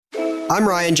I'm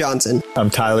Ryan Johnson. I'm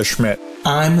Tyler Schmidt.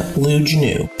 I'm Lou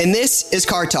Janu. And this is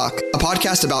Card Talk, a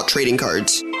podcast about trading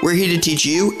cards. We're here to teach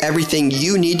you everything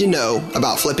you need to know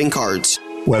about flipping cards.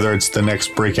 Whether it's the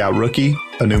next breakout rookie,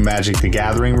 a new Magic the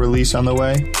Gathering release on the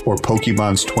way, or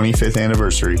Pokemon's 25th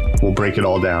anniversary, we'll break it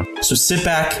all down. So sit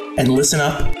back and listen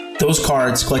up. Those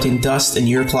cards collecting dust in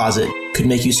your closet could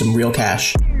make you some real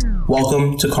cash.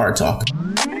 Welcome to Card Talk.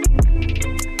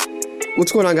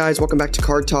 What's going on, guys? Welcome back to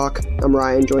Card Talk. I'm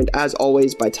Ryan, joined as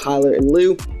always by Tyler and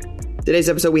Lou. Today's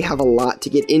episode, we have a lot to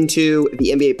get into. The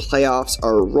NBA playoffs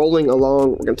are rolling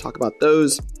along. We're going to talk about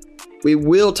those. We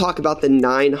will talk about the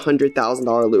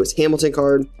 $900,000 Lewis Hamilton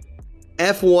card.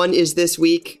 F1 is this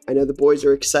week. I know the boys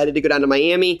are excited to go down to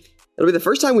Miami. It'll be the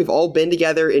first time we've all been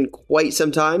together in quite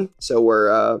some time. So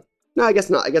we're, no, I guess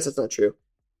not. I guess that's not true.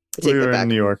 I take We that were back. in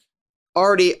New York.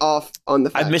 Already off on the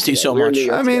fact. I've missed you so we're in much. New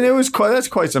York I mean, together. that's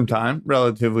quite some time,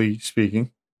 relatively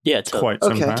speaking. Yeah, to, Quite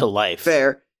some Okay. time. to life.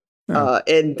 Fair. Yeah.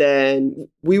 And then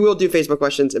we will do Facebook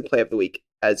questions and play of the week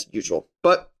as usual.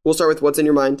 But we'll start with what's in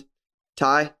your mind.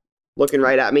 Ty, looking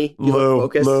right at me. You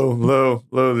look focused. Lou,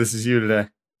 this is you today.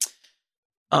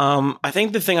 I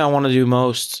think the thing I want to do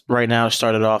most right now to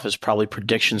start it off is probably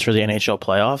predictions for the NHL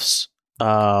playoffs.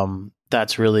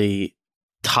 That's really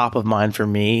top of mind for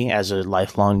me as a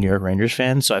lifelong New York Rangers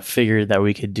fan. So I figured that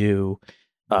we could do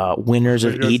winners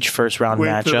of each first round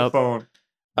matchup.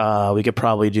 We could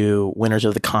probably do winners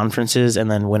of the conferences and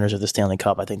then winners of the Stanley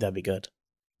Cup. I think that'd be good.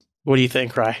 What do you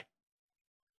think, Rye?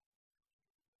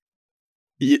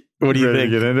 What do you Ready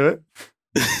think? to get into it?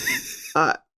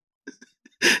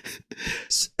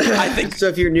 I think so.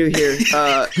 If you're new here,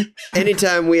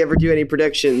 anytime we ever do any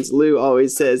predictions, Lou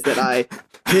always says that I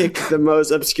pick the most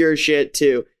obscure shit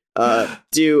to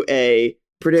do a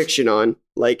prediction on,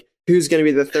 like who's going to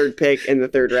be the third pick in the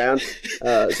third round.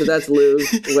 So that's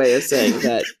Lou's way of saying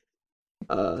that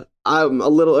I'm a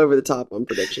little over the top on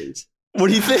predictions. What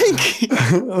do you think?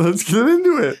 Let's get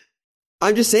into it.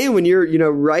 I'm just saying, when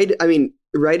you're, right. I mean,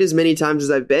 right as many times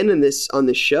as I've been in this on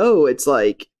the show, it's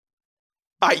like.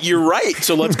 You're right.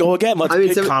 So let's go again. Let's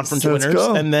pick conference let's winners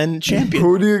go. and then champion.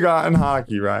 Who do you got in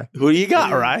hockey, right? Who do you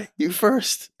got, Rye? You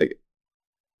first.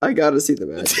 I got to see the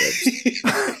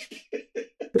matchups.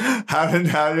 How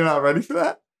you're not ready for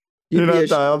that? You'd You're be not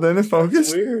dialed in and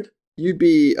focused? Weird. You'd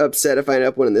be upset if I end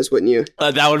up winning this, wouldn't you?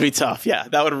 That would be tough. Yeah,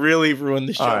 that would really ruin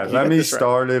the show. All right, You let got me this right.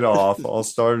 start it off. I'll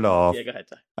start it off. Yeah, go ahead,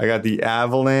 Ty. I got the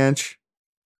Avalanche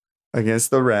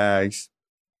against the Rags.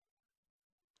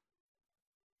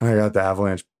 I got the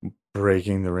Avalanche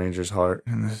breaking the Rangers' heart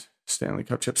in the Stanley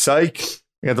Cup chip. Psych!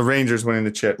 I got the Rangers winning the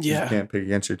chip. Yeah. You can't pick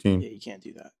against your team. Yeah, you can't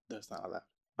do that. That's not allowed.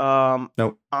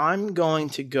 Nope. I'm going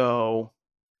to go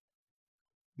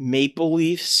Maple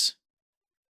Leafs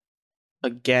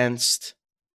against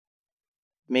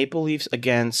the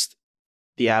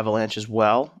Avalanche as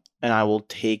well, and I will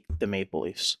take the Maple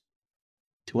Leafs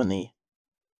to win the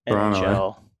Toronto,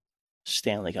 NHL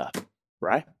Stanley Cup.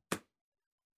 Right?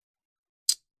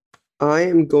 I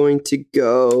am going to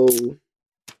go.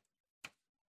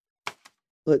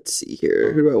 Let's see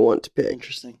here. Who do I want to pick?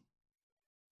 Interesting.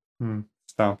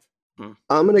 Stumped. I'm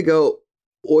going to go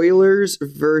Oilers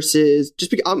versus.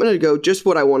 I'm going to go just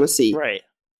what I want to see. Right.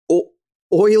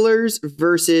 Oilers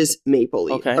versus Maple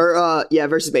Leafs. Okay. Or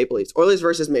versus Maple Leafs. Oilers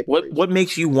versus Maple Leafs. What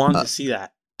makes you want to see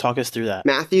that? Talk us through that.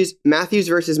 Matthews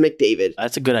versus McDavid.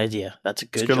 That's a good idea. That's a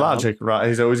good It's good job. logic, right?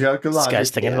 He's always got good This logic. guy's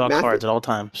thinking Yeah, about Matthew- cards at all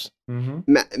times.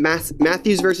 Mm-hmm.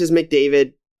 Matthews versus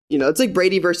McDavid. It's like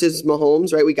Brady versus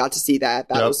Mahomes, right? We got to see that.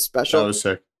 That Yep, was special. That was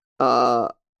sick.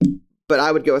 But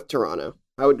I would go with Toronto.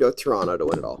 I would go with Toronto to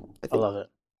win it all. I I think love it.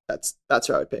 that's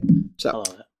who I would pick. I So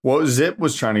love it. Well, Zip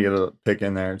was trying to get a pick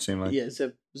in there, it seemed like. Yeah,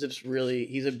 Zip's really,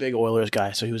 he's a big Oilers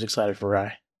guy, so he was excited for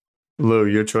Rye. Lou,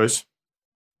 your choice?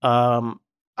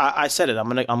 I said it. I'm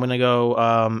gonna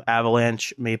go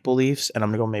Avalanche Maple Leafs, and I'm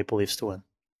gonna go Maple Leafs to win.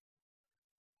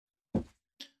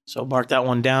 So mark that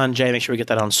one down, Jay. Make sure we get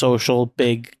that on social.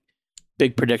 Big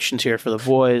predictions here for the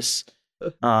boys.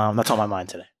 That's on my mind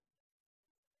today.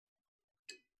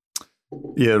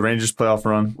 Yeah, Rangers playoff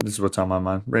run. This is what's on my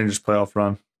mind. Rangers playoff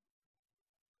run.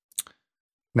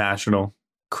 National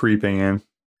creeping in.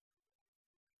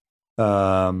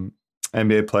 NBA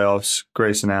playoffs.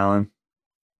 Grayson Allen.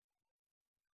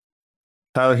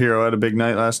 Tyler Hero had a big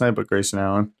night last night, but Grayson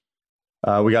Allen.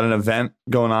 We got an event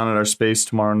going on at our space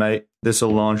tomorrow night. This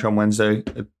will launch on Wednesday.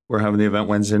 We're having the event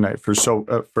Wednesday night for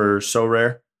So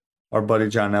Rare. Our buddy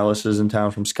John Ellis is in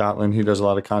town from Scotland. He does a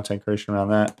lot of content creation around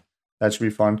that. That should be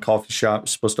fun. Coffee shop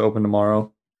is supposed to open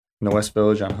tomorrow in the West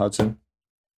Village on Hudson.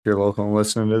 If you're local and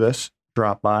listening to this,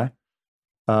 drop by.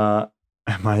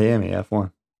 Miami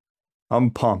F1.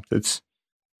 I'm pumped. It's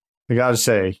I gotta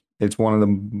say, it's one of the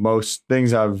most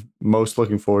things I've most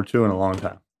looking forward to in a long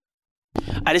time.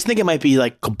 I just think it might be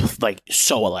like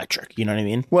so electric. You know what I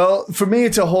mean? Well, for me,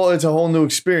 it's a whole new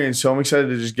experience. So I'm excited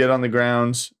to just get on the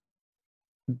grounds,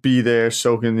 be there,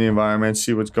 soak in the environment,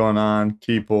 see what's going on.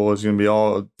 People is going to be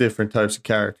all different types of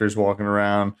characters walking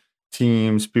around,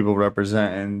 teams, people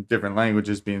representing different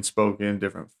languages being spoken,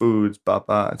 different foods.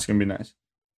 It's going to be nice.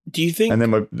 Do you think? And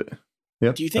then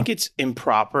do you think it's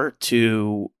improper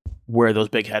to wear those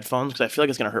big headphones? Because I feel like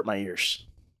it's going to hurt my ears.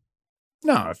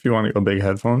 No, if you want to go big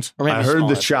headphones. Or maybe I heard small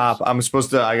the headphones. shop. I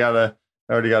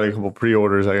already got a couple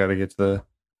pre-orders. I got to get to the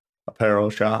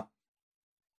apparel shop.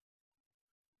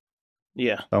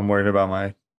 Yeah. I'm worried about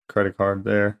my credit card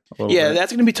there. Yeah,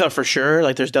 that's going to be tough for sure.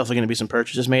 Like, there's definitely going to be some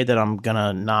purchases made that I'm going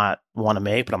to not want to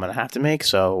make, but I'm going to have to make.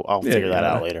 So I'll figure that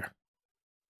out later.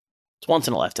 It's once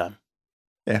in a lifetime.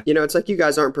 Yeah. You know, it's like you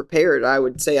guys aren't prepared. I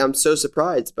would say I'm so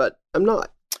surprised, but I'm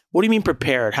not. What do you mean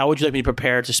prepared? How would you like me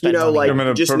prepared to spend money?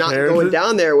 I'm Just not prepared. going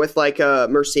down there with like a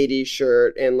Mercedes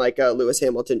shirt and like a Lewis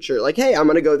Hamilton shirt. Like, hey, I'm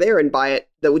going to go there and buy it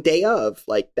the day of.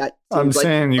 Like that. I'm seems like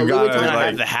saying you a got little to time.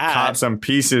 have the hat. cop some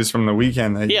pieces from the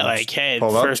weekend. That Yeah, you like, hey,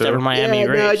 pull up first to. ever Miami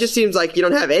race. No, it just seems like you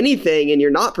don't have anything and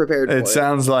you're not prepared for it. It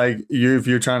sounds like if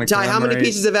you're trying to Ty, how many commemorate-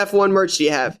 pieces of F1 merch do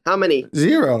you have? How many?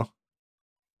 0.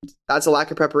 That's a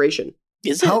lack of preparation.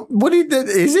 Is it? What do you?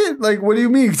 Is it like? What do you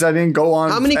mean? Because I didn't go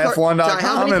on How many Ty, F1.com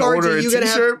how many and cards order are a you gonna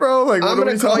T-shirt, have? bro. Like, what I'm are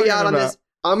going we to call talking you out on about? this.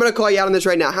 I'm going to call you out on this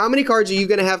right now. How many cards are you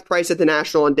going to have priced at the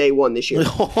National on day one this year?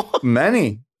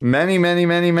 Many. On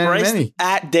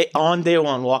day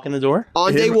one, walk in the door.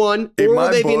 On day In- one, in or my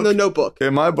will they be in book- the notebook?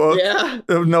 In my book, Yeah.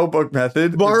 the notebook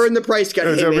method. Borrowing the price gun.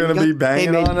 Is Hey, there man, going to you be got-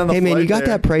 banging hey, man, on the Hey, man, flight you got there?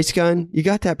 that price gun? You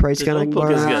got that price The gun? I can notebook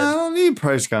borrow is that? good. I don't need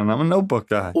price gun. I'm a notebook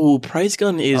guy. Ooh, price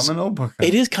gun is. I'm a notebook guy.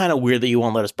 It is kind of weird that you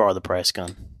won't let us borrow the price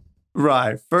gun.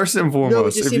 Right. First and No, it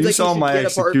foremost, just if seems you like saw you my should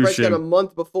get a price gun a execution,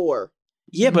 month before.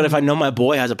 Yeah, but if I know my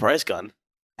boy has a price gun,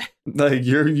 like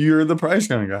you're the price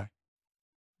gun guy.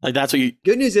 like that's what you.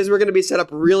 Good news is we're going to be set up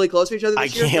really close to each other I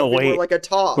this year. can't so we're wait. like a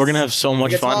toss. We're gonna have so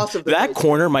much Like a fun. toss of the That price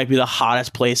corner might be the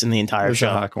hottest place in the entire It's a show.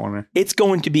 hot corner. It's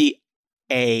going to be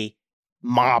a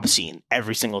mob scene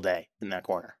every single day in that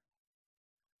corner.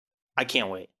 I can't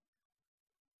wait.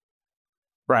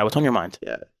 Right, what's on your mind?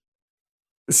 Yeah.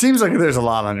 It seems like there's a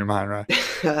lot on your mind, right?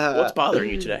 What's bothering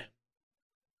you today?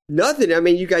 Nothing. I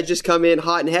mean, you guys just come in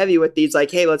hot and heavy with these,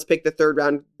 like, hey, let's pick the third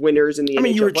round winners in the I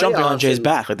mean, you NHL were jumping on playoffs Jay's and-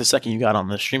 back like the second you got on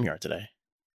the StreamYard today.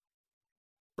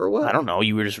 For what? I don't know.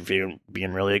 You were just being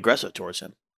really aggressive towards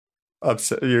him.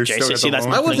 Upset. You're Jason, still at see, the that's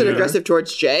moment. I wasn't Nothing. aggressive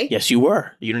towards Jay. Yes, you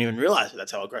were. You don't even realize it.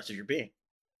 That's how aggressive you're being.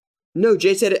 No,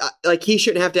 Jay said, like, he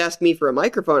shouldn't have to ask me for a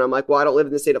microphone. I'm like, well, I don't live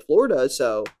in the state of Florida,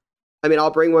 so, I mean,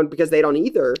 I'll bring one because they don't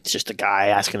either. It's just a guy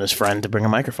asking his friend to bring a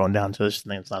microphone down to this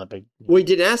thing. It's not a big. Well, he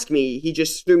didn't ask me. He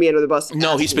just threw me under the bus. No,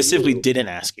 he asking specifically you. didn't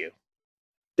ask you.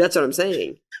 That's what I'm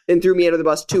saying. And threw me under the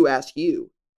bus to ask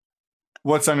you.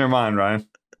 What's on your mind, Ryan?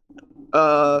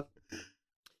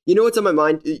 You know what's on my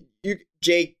mind?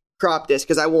 Jay, crop this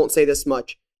because I won't say this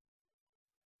much.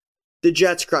 The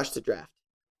Jets crushed the draft.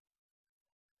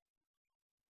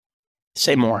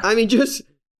 Say more. I mean,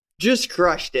 just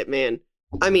crushed it, man.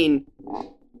 I mean,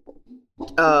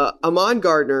 Amon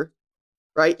Gardner,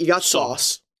 right? You got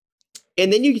Sauce.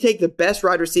 And then you take the best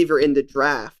wide receiver in the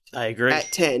draft I agree.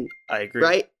 at 10, I agree.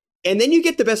 right? And then you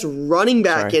get the best running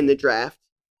back Sorry. in the draft,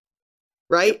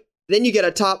 right? Then you get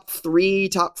a top 3,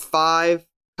 top 5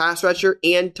 pass rusher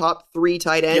and top 3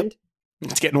 tight end.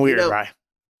 It's getting weird, You know, right?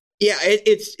 Yeah,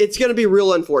 it's going to be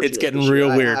real unfortunate. It's getting this year.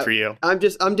 real weird I- for you. I'm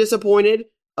disappointed.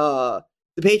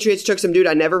 The Patriots took some dude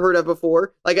I never heard of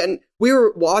before. Like, and we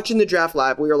were watching the draft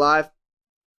live. We were live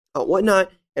on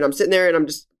whatnot, and I'm sitting there and I'm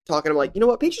just talking. I'm like, you know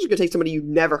what? Patriots are gonna take somebody you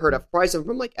never heard of, probably someone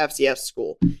from like FCS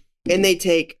school, and they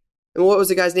take. And what was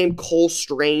the guy's name? Cole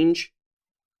Strange.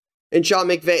 And Sean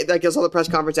McVay, like, I saw the press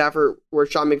conference after where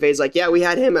Sean McVay's like, yeah, we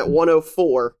had him at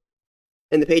 104,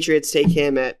 and the Patriots take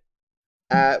him at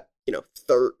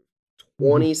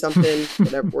 20 something,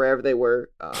 wherever they were.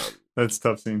 That's a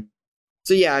tough scene.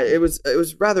 So yeah, it was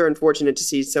rather unfortunate to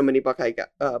see so many Buckeye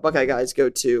guys go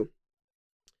to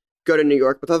New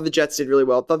York. But I thought the Jets did really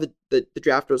well. I thought the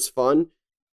draft was fun.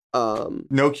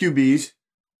 No QBs.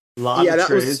 Lot Yeah, of that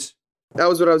was- trades. That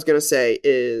was what I was gonna say.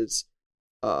 Is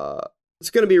it's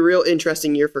gonna be a real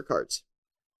interesting year for cards.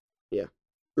 Yeah,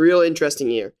 real interesting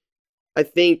year. I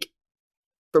think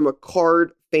from a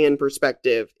card fan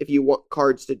perspective, if you want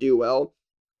cards to do well,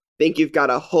 I think you've got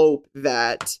to hope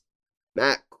that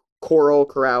Matt Corral,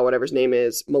 whatever his name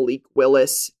is, Malik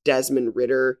Willis, Desmond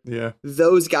Ridder, Yeah.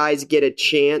 those guys get a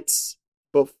chance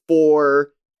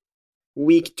before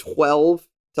week 12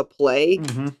 to play.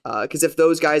 Mm-hmm. Because if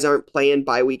those guys aren't playing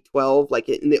by week 12,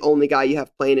 and the only guy you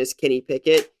have playing is Kenny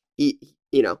Pickett,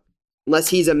 unless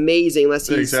he's amazing, unless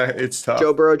he's it's tough.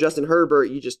 Joe Burrow, Justin Herbert,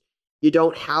 you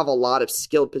don't have a lot of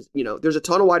skilled, there's a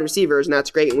ton of wide receivers, and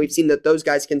that's great. And we've seen that those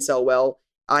guys can sell well,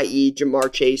 i.e.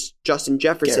 Jamar Chase, Justin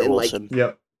Jefferson. Garrett Wilson.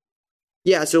 Yep.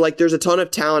 Yeah, so there's a ton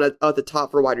of talent at the top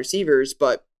for wide receivers,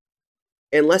 but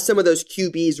unless some of those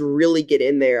QBs really get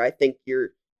in there, I think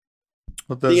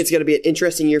I think it's going to be an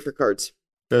interesting year for Cards.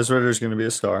 Des Ridder's going to be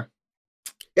a star.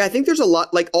 Yeah, I think there's a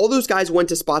lot, all those guys went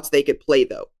to spots they could play,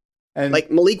 though. And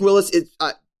Malik Willis is,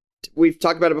 we've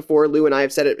talked about it before. Lou and I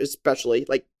have said it especially.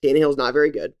 Tannehill's not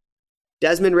very good.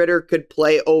 Desmond Ridder could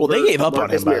play over. Well, they gave up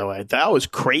Marcus on him, by the way. That was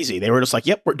crazy. They were just like,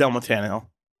 "Yep, we're done with Tannehill."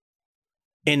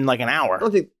 In an hour. I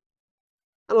don't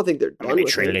think they're done. They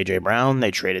traded AJ Brown. They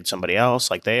traded somebody else.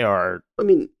 They are. I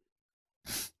mean,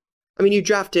 you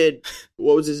drafted,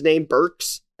 what was his name?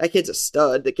 Burks. That kid's a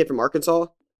stud. The kid from Arkansas.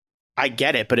 I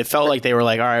get it, but it felt like they were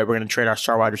like, "All right, we're going to trade our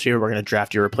star wide receiver. We're going to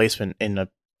draft your replacement in a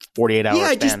 48-hour Yeah,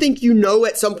 I just think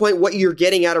at some point what you're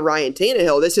getting out of Ryan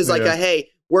Tannehill. This is hey,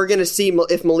 we're going to see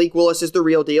if Malik Willis is the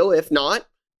real deal. If not,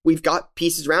 we've got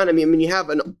pieces around him. I mean, you have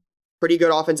a pretty good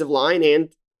offensive line, and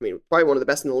probably one of the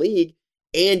best in the league,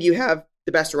 and you have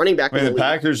the best running back in the league. The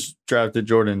Packers drafted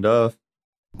Jordan Dove.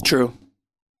 True.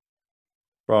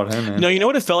 Brought him in. No, you know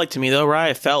what it felt like to me, though,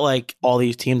 Ryan? It felt like all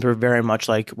these teams were very much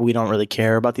like, we don't really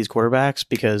care about these quarterbacks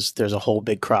because there's a whole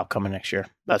big crop coming next year.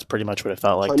 That's pretty much what it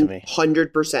felt like to me.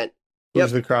 100%.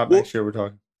 Who's the crop next year we're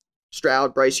talking?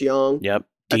 Stroud, Bryce Young. Yep.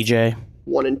 DJ.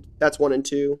 That's 1 and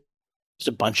 2. There's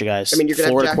a bunch of guys. You're going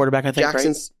Florida to have quarterback, I think,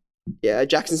 Jackson's, right? Yeah,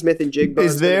 Jackson Smith and Jigba.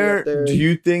 Is there, do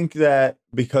you think that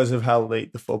because of how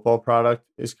late the football product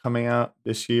is coming out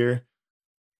this year,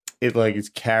 it'll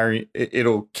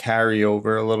carry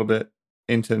over a little bit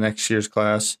into next year's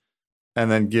class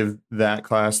and then give that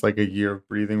class a year of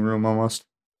breathing room almost?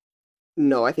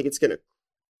 No, I think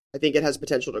it has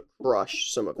potential to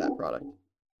crush some of that product.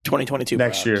 2022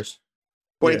 next year's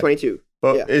 2022. Yeah.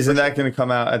 But isn't that going to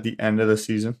come out at the end of the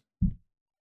season?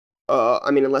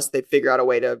 Unless they figure out a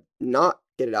way to not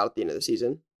get it out at the end of the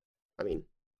season.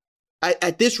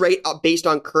 At this rate, based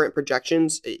on current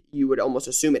projections, you would almost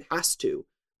assume it has to,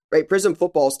 right? Prism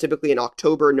football is typically an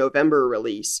October, November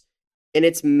release, and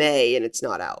it's May, and it's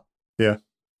not out. Yeah.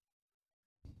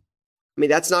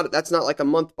 That's not like a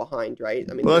month behind, right?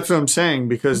 Well, that's what I'm saying,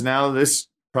 because now this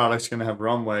product's going to have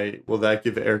runway. Will that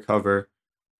give air cover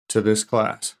to this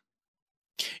class?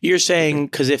 You're saying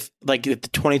because if the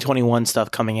 2021 stuff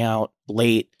coming out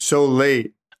late, so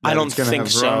late, I don't think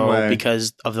so runway.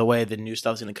 Because of the way the new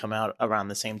stuff's going to come out around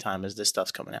the same time as this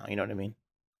stuff's coming out. You know what I mean?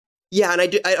 Yeah, and I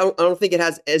don't think it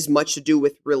has as much to do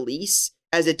with release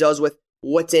as it does with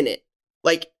what's in it.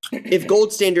 If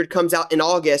Gold Standard comes out in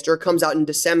August or comes out in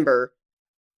December,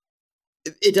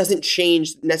 it doesn't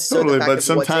change necessarily. Totally, but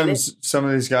sometimes some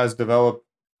of these guys develop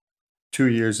 2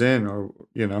 years in, or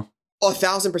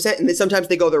 1,000%, and then sometimes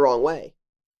they go the wrong way.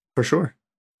 For sure,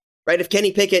 right? If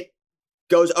Kenny Pickett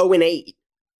goes 0-8,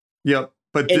 yep,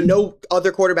 and no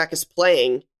other quarterback is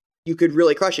playing, you could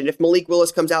really crush it. If Malik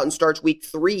Willis comes out and starts week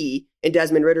 3, and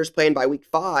Desmond Ridder's playing by week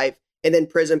 5, and then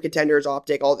Prism, Contenders,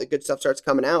 Optic, all the good stuff starts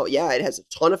coming out, yeah, it has a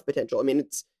ton of potential.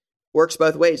 It works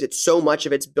both ways. It's so much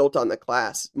of it's built on the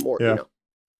class. More,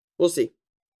 we'll see.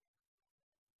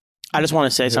 I just want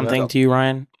to say something to you,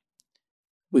 Ryan.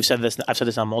 I've said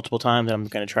this on multiple times, and I'm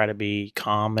going to try to be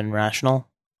calm and rational.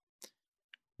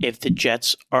 If the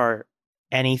Jets are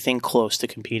anything close to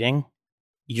competing,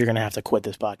 you're going to have to quit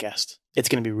this podcast. It's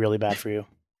going to be really bad for you.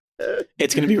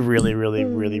 It's going to be really, really,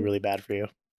 really, really bad for you.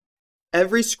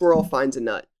 Every squirrel finds a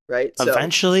nut, right?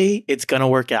 Eventually, it's going to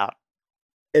work out.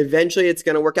 Eventually, it's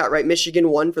going to work out, right? Michigan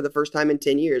won for the first time in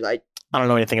 10 years. I don't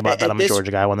know anything about that. I'm a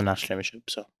Georgia guy. I won the national championship,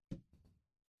 so.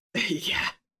 Yeah.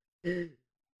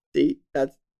 See,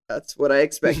 that's what I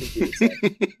expected you to say.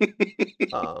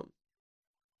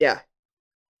 Yeah.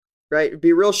 Right? It'd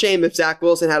be a real shame if Zach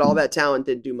Wilson had all that talent,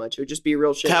 didn't do much. It would just be a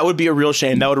real shame. That would be a real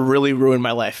shame. That would really ruin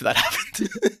my life if that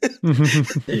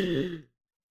happened.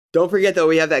 Don't forget, though,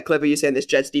 we have that clip of you saying this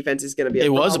Jets defense is going to be a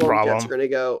problem. It was a problem. Jets are going to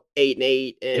go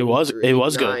 8-8. And it was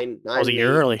good. I was a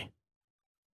year early.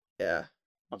 Yeah.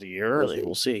 I was a year early.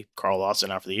 We'll see. Carl Lawson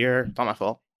out for the year. It's not my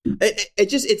fault. It's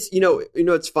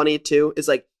it's funny, too, is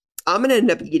I'm going to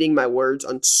end up eating my words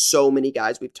on so many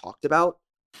guys we've talked about.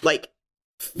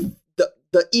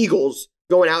 The Eagles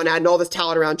going out and adding all this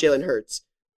talent around Jalen Hurts.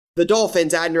 The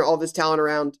Dolphins adding all this talent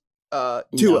around Tua.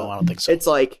 No, I don't think so. It's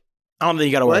I don't think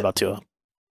you got to worry about Tua.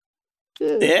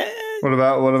 Yeah. What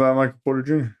about Michael Porter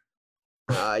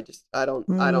Jr.? I don't.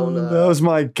 That was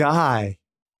my guy.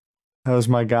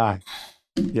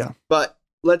 Yeah. But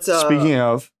let's Speaking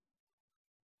of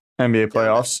NBA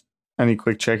playoffs, any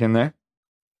quick check in there?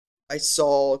 I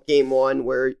saw game one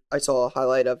where I saw a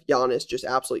highlight of Giannis just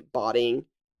absolutely bodying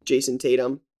Jason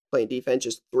Tatum, playing defense,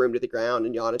 just threw him to the ground,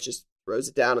 and Giannis just throws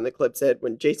it down. And the clip said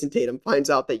when Jason Tatum finds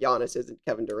out that Giannis isn't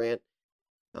Kevin Durant.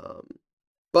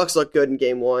 Bucks look good in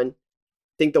game one.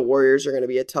 I think the Warriors are going to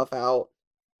be a tough out.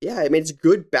 Yeah, I mean, it's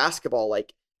good basketball.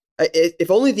 Like,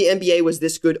 if only the NBA was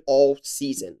this good all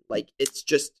season. Like, it's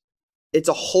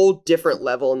a whole different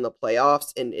level in the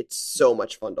playoffs, and it's so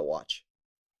much fun to watch.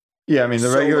 Yeah, I mean, the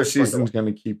So regular much fun to season's watch. going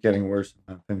to keep getting worse, in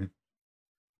my opinion.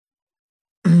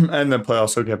 And the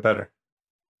playoffs will get better.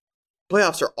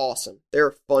 Playoffs are awesome.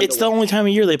 They're fun It's to the watch. only time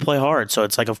of year they play hard, so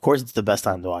it's like, of course, it's the best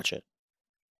time to watch it.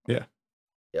 Yeah.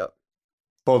 Yep.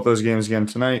 Both those games again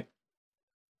tonight.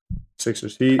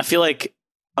 Sixers Heat. I feel like,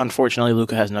 unfortunately,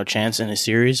 Luka has no chance in his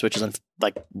series, which is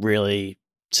like really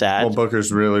sad. Well,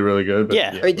 Booker's really, really good. But Yeah.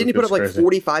 I mean, didn't he put up Luka's like crazy.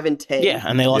 45 and 10? Yeah,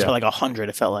 and they lost Yeah. by like 100.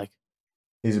 It felt like.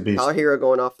 He's a beast. Tyler Hero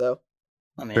going off, though.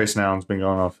 I mean, Grayson Allen's been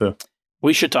going off, too.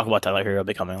 we should talk about Tyler Hero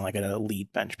becoming like an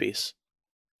elite bench piece.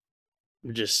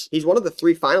 He's one of the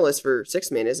 3 finalists for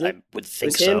Sixth Man, isn't he? I would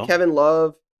think It's him, so. Kevin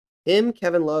Love,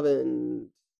 and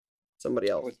somebody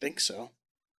I else. would think so.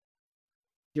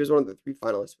 He was one of the 3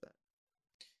 finalists for that.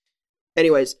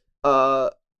 Anyways,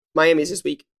 Miami's this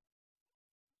week.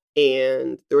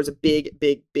 And there was a big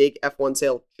F1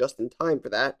 sale just in time for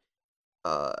that.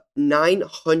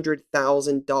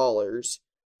 $900,000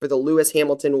 for the Lewis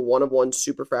Hamilton 1-of-1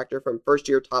 Superfractor from First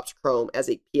Year Topps Chrome as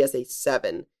a PSA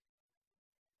 7.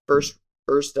 First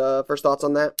thoughts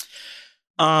on that?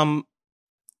 I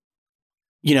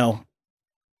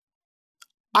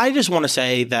just want to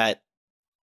say that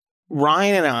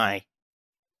Ryan and I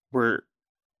were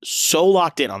so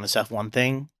locked in on this F1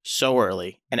 thing so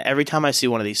early, and every time I see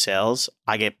one of these sales,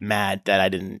 I get mad that I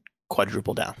didn't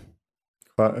quadruple down.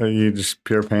 You just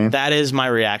pure pain. That is my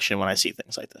reaction when I see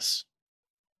things like this.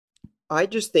 I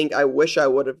just think I wish I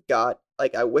would have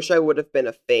been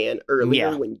a fan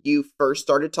earlier when you first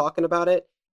started talking about it.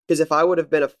 Because if I would have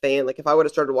been a fan, like if I would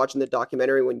have started watching the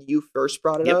documentary when you first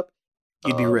brought it up,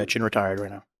 You'd be rich and retired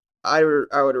right now. I would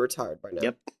have retired by now.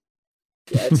 Yep.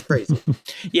 Yeah, it's crazy.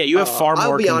 Yeah, you have far I'll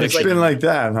more be honest, It's conviction. been like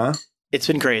that, huh? It's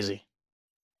been crazy.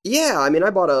 Yeah, I mean,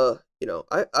 I bought I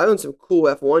own some cool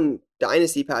F1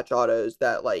 Dynasty patch autos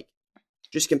that, like,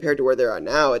 just compared to where they're at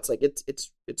now, it's like it's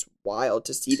wild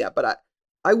to see that. But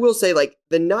I will say, like,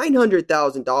 the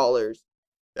 $900,000,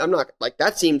 I'm not like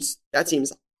that seems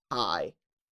high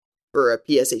for a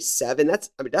PSA 7.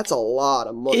 That's a lot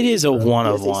of money. It is a for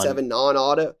one-of-one. PSA 7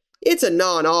 non-auto. It's a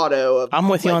non-auto. I'm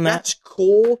with you on that. That's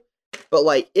cool, but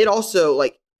like it also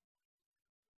like.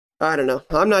 I don't know.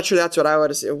 I'm not sure that's what I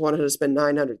would have wanted to spend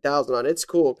 $900,000 on. It's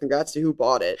cool. Congrats to who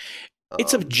bought it.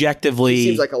 It's It objectively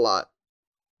seems like a lot.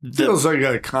 Feels like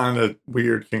a kind of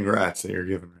weird congrats that you're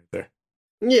giving right there.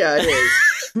 Yeah, it is.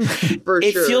 For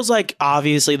it sure. feels like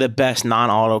obviously the best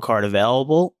non-auto card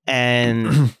available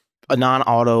and a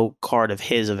non-auto card of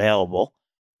his available.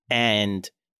 And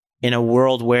in a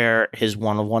world where his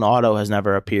 1-of-1 auto has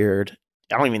never appeared,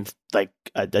 I don't even like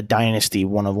a Dynasty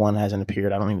 1-of-1 hasn't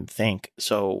appeared. I don't even think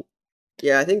so.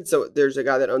 Yeah, I think so. There's a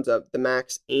guy that owns the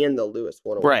Max and the Lewis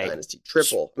 101 Right. Dynasty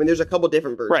triple. I mean, there's a couple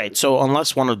different versions. Right. So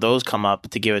unless one of those come up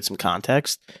to give it some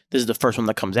context, this is the first one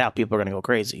that comes out. People are going to go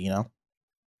crazy, you know?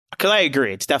 Because I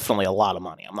agree. It's definitely a lot of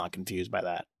money. I'm not confused by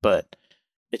that. But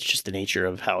it's just the nature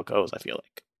of how it goes, I feel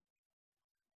like.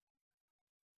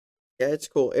 Yeah, it's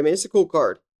cool. I mean, it's a cool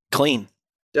card. Clean.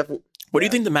 Definitely. What do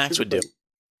you think the Max would do?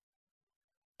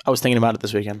 I was thinking about it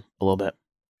this weekend a little bit.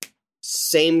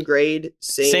 Same grade,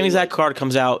 Same exact card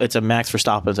comes out. It's a Max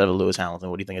Verstappen instead of Lewis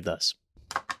Hamilton. What do you think it does?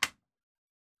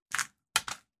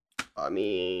 I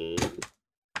mean,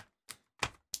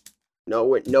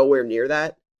 nowhere near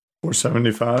that.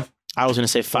 475. I was going to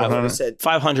say I would 500. have said,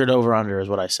 500 over under is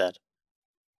what I said.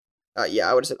 yeah,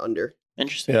 I would have said under.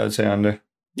 Interesting. Yeah, I'd say under.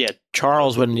 Yeah,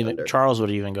 Charles would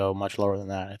Under. even go much lower than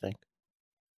that, I think.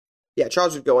 Yeah,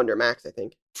 Charles would go under Max, I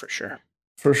think. For sure.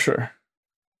 For sure.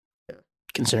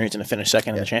 Considering he's going to finish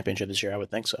second in Yeah. the championship this year, I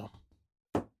would think so.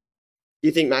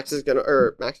 You think Max is gonna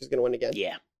win again?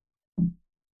 Yeah.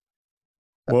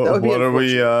 That would be What are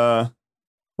we? unfortunate.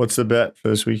 What's the bet for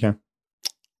this weekend?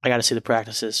 I got to see the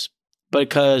practices.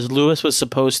 Because Lewis was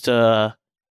supposed to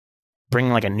bring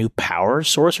like a new power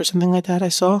source or something like that, I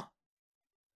saw.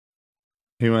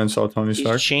 He went and saw Tony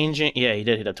Stark. He's changing. Yeah, he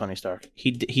did hit up Tony Stark.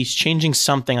 He's changing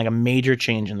something, like a major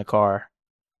change in the car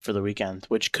for the weekend,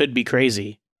 which could be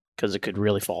crazy because it could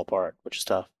really fall apart, which is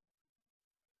tough.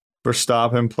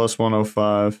 Verstappen plus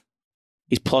 105.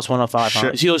 He's plus 105. Huh?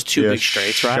 You see those two big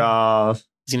straights, right?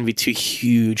 It's going to be 2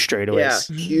 huge straightaways.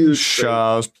 Yeah, huge.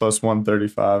 Shaw's plus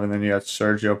 135, and then you got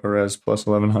Sergio Perez plus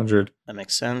 1100. That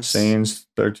makes sense. Sainz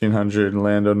 1300,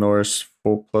 Lando Norris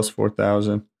plus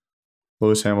 4000,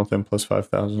 Lewis Hamilton plus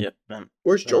 5000. Yep.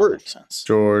 Where's That George? makes sense.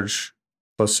 George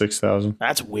plus 6000.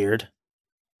 That's weird.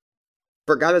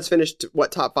 For a guy that's finished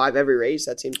top 5 every race,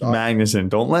 that seems odd. Magnussen.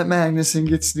 Don't let Magnussen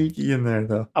get sneaky in there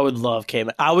though. I would love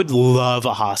Cayman. I would love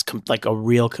a Haas, like a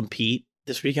real compete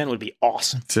this weekend would be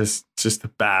awesome. Just a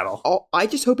battle. I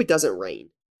just hope it doesn't rain.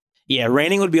 Yeah,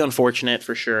 raining would be unfortunate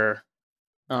for sure.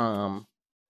 I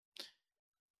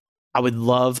would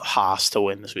love Haas to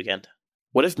win this weekend.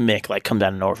 What if Mick come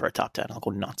down and nowhere for a top 10? I'll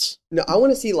go nuts. No, I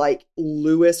want to see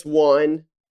Lewis 1,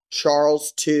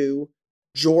 Charles 2,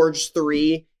 George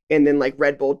 3, and then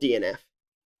Red Bull DNF.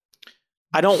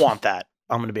 I don't want that.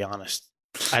 I'm going to be honest.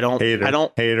 I don't want a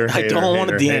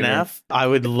DNF. I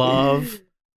would love.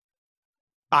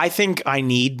 I think I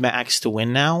need Max to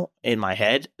win now in my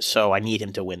head, so I need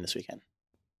him to win this weekend.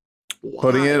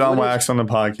 Putting it on wax on the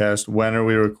podcast. When are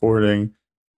we recording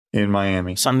in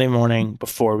Miami? Sunday morning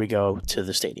before we go to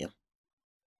the stadium.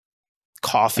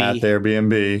 Coffee. At the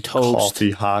Airbnb. Toast.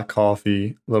 Coffee, hot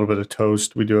coffee, a little bit of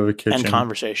toast. We do have a kitchen. And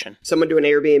conversation. Someone doing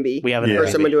Airbnb. We have an Or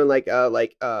Airbnb. someone doing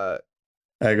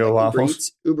Eggo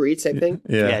waffles. Uber Eats type thing.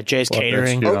 Yeah, Jay's We'll have to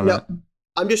catering. execute Oh on no, that.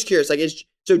 I'm just curious.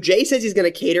 So Jay says he's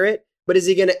going to cater it, but is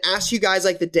he going to ask you guys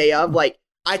the day of?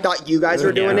 I thought you guys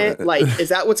were doing Yeah. it. Is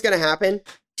that what's going to happen?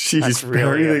 Jeez, That's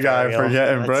Barry really the guy unreal.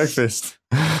 forgetting That's- breakfast.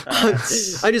 I'm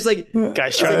just Guys, Hey,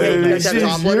 try you guys have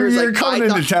top loaders? You're coming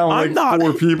into town I'm with not-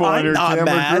 4 people on I'm your not camera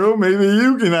mad. crew. Maybe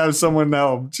you can have someone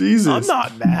help. Jesus. I'm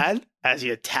not mad as he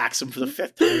attacks him for the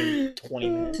 5th time in 20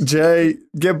 minutes. Jay,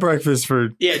 get breakfast for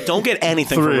Yeah, don't get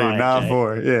anything 3, for Ryan. not Jay.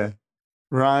 4. Yeah.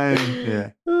 Ryan,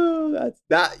 yeah. Oh,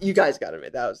 that you guys got to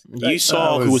admit that You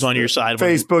saw that who was was on your side.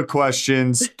 when- Facebook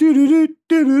questions.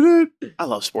 Do-do-do-do-do-do. I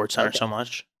love SportsCenter Okay. so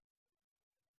much.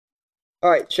 All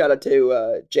right, shout out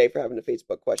to Jay for having the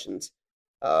Facebook questions.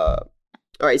 All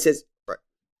right, he says, right,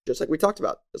 just like we talked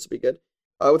about, this will be good.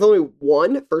 With only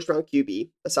one first-round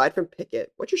QB, aside from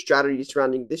Pickett, what's your strategy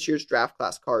surrounding this year's draft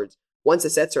class cards once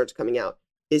the set starts coming out?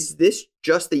 Is this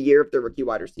just the year of the rookie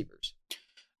wide receivers?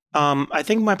 I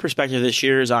think my perspective this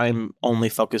year is I'm only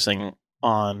focusing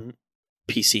on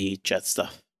PC Jet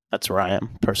stuff. That's where I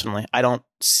am personally. I don't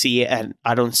see it, and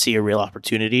I don't see a real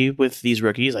opportunity with these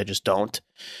rookies. I just don't.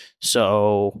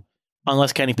 So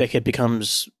unless Kenny Pickett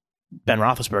becomes Ben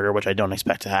Roethlisberger, which I don't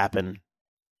expect to happen,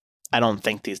 I don't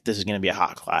think this is going to be a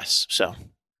hot class. So,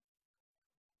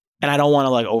 and I don't want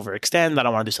to overextend. I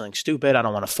don't want to do something stupid. I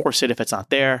don't want to force it if it's not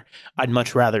there. I'd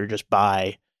much rather just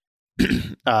buy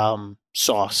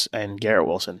Sauce and Garrett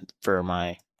Wilson for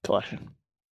my collection.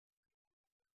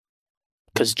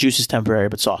 Because juice is temporary,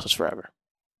 but sauce is forever.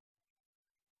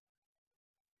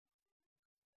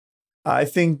 I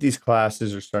think these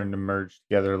classes are starting to merge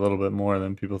together a little bit more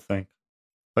than people think.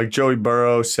 Joey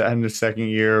Burrow in the second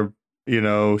year,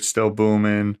 still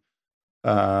booming.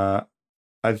 I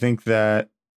think that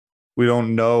we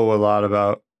don't know a lot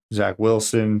about Zach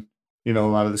Wilson, a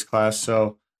lot of this class.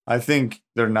 So I think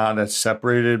they're not as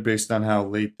separated based on how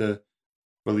late the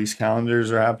release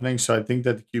calendars are happening. So I think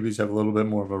that the QBs have a little bit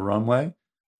more of a runway.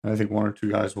 And I think 1 or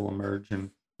 2 guys will emerge and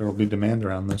there will be demand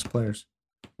around those players.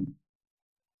 I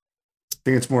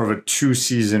think it's more of a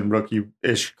 2-season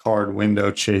rookie-ish card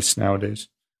window chase nowadays.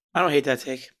 I don't hate that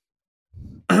take.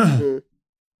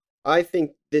 I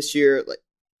think this year,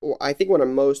 I think what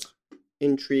I'm most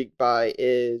intrigued by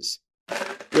is,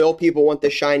 will people want the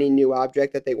shiny new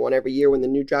object that they want every year when the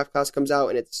new draft class comes out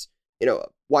and it's,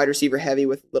 wide receiver heavy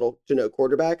with little to no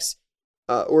quarterbacks?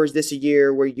 Or is this a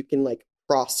year where you can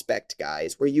prospect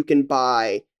guys, where you can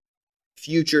buy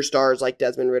future stars like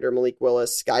Desmond Ridder, Malik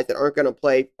Willis, guys that aren't going to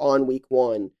play on week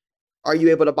 1? Are you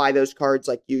able to buy those cards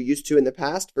like you used to in the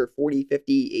past for $40,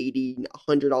 $50, $80,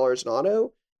 $100 an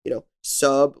auto?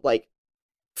 Sub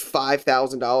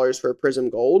 $5,000 for a Prism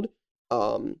Gold.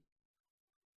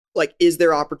 Is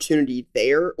there opportunity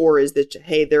there, or is this,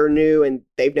 hey, they're new and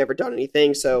they've never done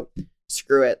anything, so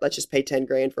screw it, let's just pay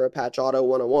 $10,000 for a patch auto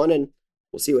 101 and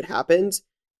we'll see what happens?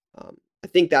 I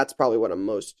think that's probably what I'm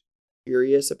most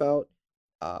curious about.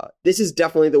 This is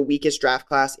definitely the weakest draft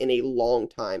class in a long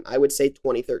time. I would say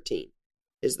 2013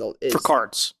 is For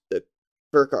cards.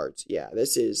 For cards. Yeah,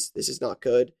 this is not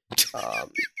good. Yeah,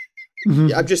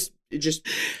 I'm just Yeah,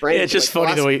 it's just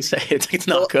funny the way you say it. It's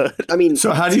not good. I mean,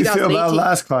 So how do you feel about 2018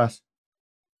 last class?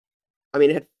 I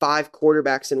mean, it had 5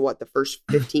 quarterbacks in the first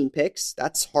 15 picks.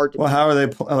 That's hard to Well, beat.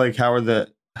 how are they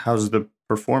how's the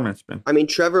performance been? I mean,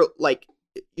 Trevor,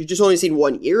 you've just only seen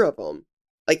 1 year of him.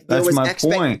 Like there That's was my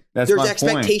point. That's there's my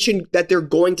expectation that they're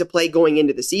going to play going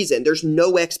into the season. There's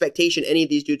no expectation any of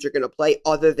these dudes are going to play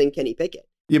other than Kenny Pickett.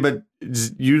 Yeah, but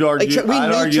you'd argue. Like, we I'd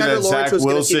knew argue Trevor that Lawrence Zach was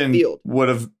gonna see the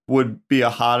Wilson field. would be a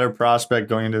hotter prospect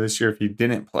going into this year if he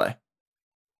didn't play.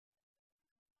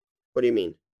 What do you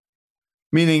mean?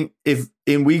 Meaning, if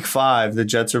in week 5 the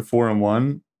Jets are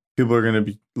 4-1, people are going to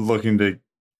be looking to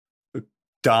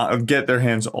get their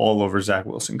hands all over Zach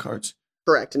Wilson cards.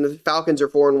 Correct. And if the Falcons are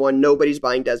 4-1, nobody's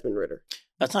buying Desmond Ritter.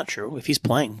 That's not true. If he's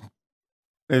playing,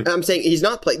 I'm saying he's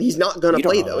not playing. He's not going to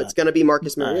play though. that. It's going to be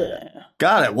Marcus Mariota.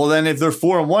 Got it. Well, then if they're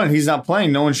 4-1 and he's not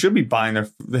playing, no one should be buying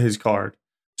his card.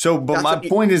 So, but That's my what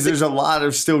point is, there's a lot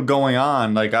of still going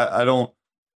on. Like I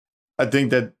think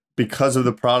that because of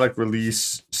the product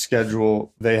release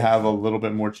schedule, they have a little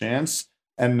bit more chance,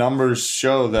 and numbers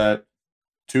show that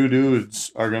 2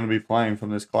 dudes are going to be playing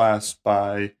from this class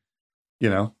by,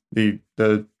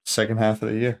 the second half of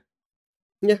the year.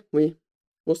 Yeah,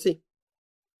 we'll see.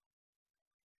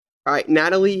 All right,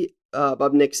 Natalie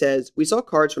Bubnick says, we saw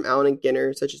cards from Allen and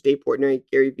Ginner, such as Dave Portnoy,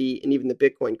 Gary Vee, and even the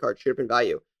Bitcoin card should have been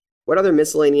value. What other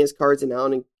miscellaneous cards in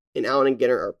Allen and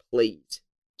Ginner are plays?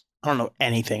 I don't know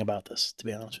anything about this, to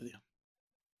be honest with you.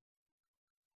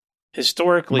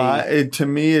 Historically, To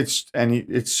me,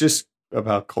 it's just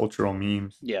about cultural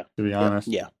memes. yeah, To be honest,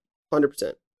 yeah.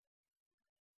 100%.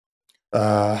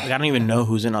 Like, I don't even know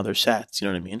who's in other sets. You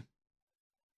know what I mean?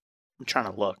 I'm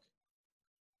trying to look.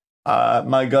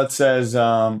 My gut says,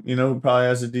 who probably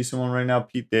has a decent one right now?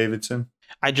 Pete Davidson.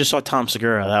 I just saw Tom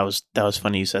Segura. That was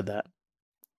funny you said that.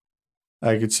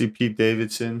 I could see Pete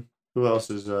Davidson. Who else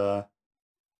is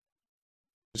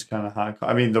just kind of high?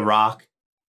 I mean, The Rock.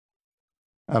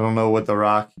 I don't know what The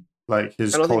Rock, like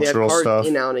his I don't think they have cultural cards stuff.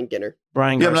 in Allen and Ginner.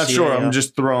 Brian Yeah, I'm not Garcia, sure. yeah. I'm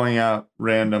just throwing out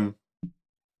random.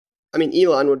 I mean,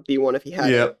 Elon would be one if he had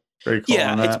it. Yep. Very cool.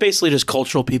 Yeah, on it's that. basically just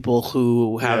cultural people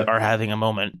who Yeah. are having a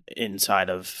moment inside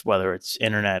of whether it's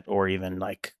internet or even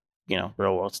like, real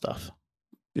world stuff.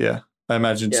 Yeah. I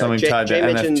imagine Yeah, something tied to Jay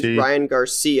mentioned NFT. Ryan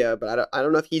Garcia, but I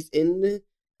don't know if he's in.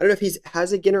 I don't know if he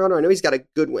has a Ginner auto. I know he's got a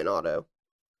Goodwin auto.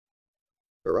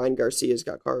 But Ryan Garcia's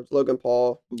got cards. Logan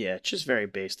Paul. Yeah, it's just very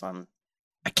based on.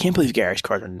 I can't believe Gary's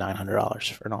cards are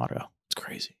 $900 for an auto. It's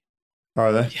crazy.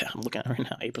 Are they? Yeah, I'm looking at it right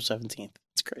now. April 17th.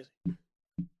 It's crazy.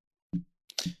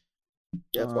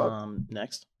 Yeah, that's wild.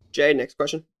 Next. Jay, next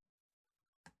question.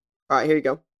 All right, here you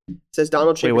go. It says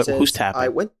Donald Wait, Chambers says, who's tapping? I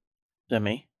went. Is that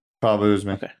me? Probably was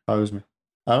me. Okay. Probably was me.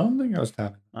 I don't think I was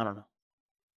tapping. I don't know.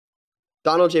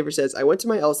 Donald Chambers says, I went to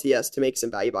my LCS to make some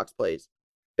value box plays.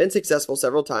 Been successful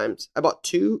several times. I bought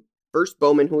 2 first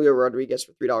Bowman Julio Rodriguez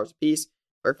for $3 a piece,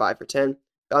 or 5 for 10.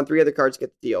 Found 3 other cards to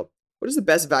get the deal. What is the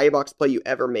best value box play you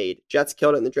ever made? Jets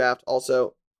killed it in the draft.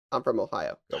 Also, I'm from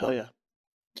Ohio. Go Hell on. yeah.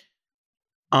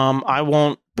 I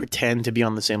won't pretend to be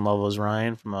on the same level as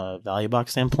Ryan from a value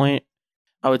box standpoint.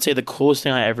 I would say the coolest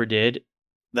thing I ever did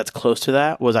that's close to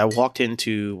that was I walked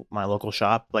into my local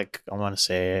shop, like I want to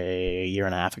say a year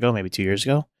and a half ago, maybe 2 years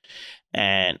ago,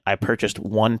 and I purchased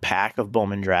 1 pack of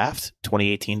Bowman Draft,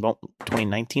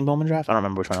 2019 Bowman Draft. I don't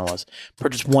remember which one it was.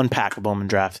 Purchased 1 pack of Bowman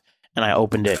Draft, and I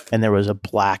opened it, and there was a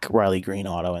black Riley Green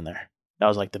auto in there. That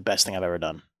was like the best thing I've ever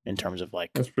done in terms of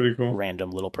like That's pretty cool.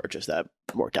 random little purchase that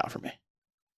worked out for me.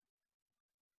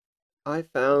 I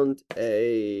found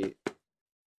a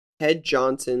Ted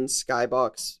Johnson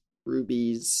Skybox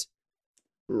Rubies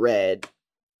Red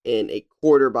in a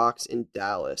quarter box in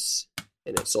Dallas,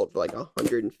 and it sold for like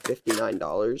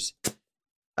 $159.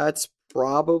 That's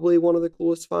probably one of the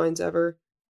coolest finds ever.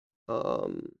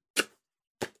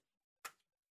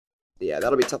 Yeah,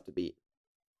 that'll be tough to beat.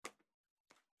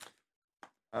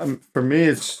 For me,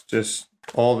 it's just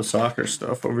all the soccer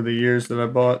stuff over the years that I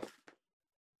bought.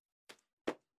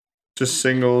 Just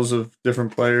singles of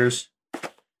different players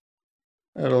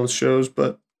at all the shows,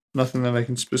 but nothing that I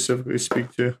can specifically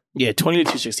speak to. Yeah, 20 to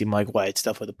 260 Mike White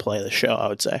stuff with the play of the show, I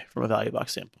would say, from a value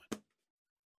box standpoint.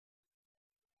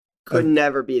 Could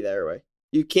never be their way.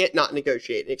 You can't not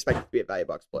negotiate and expect it to be a value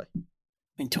box play. I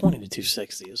mean, 20 to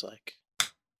 260 is like.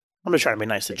 I'm just trying to be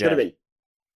nice to It could have Jay.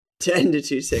 been 10 to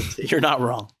 260. You're not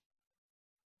wrong.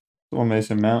 Little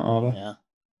Mason Mount auto. Yeah.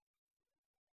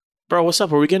 Bro, what's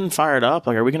up? Are we getting fired up?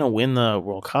 Like, are we going to win the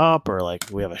World Cup or like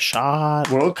we have a shot?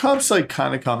 World Cup's like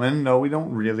kind of coming. No, we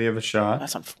don't really have a shot.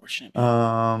 That's unfortunate.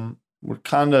 We're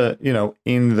kind of,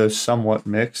 in the somewhat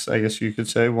mix, I guess you could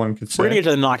say. One could say. We're going to get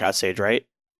to the knockout stage, right?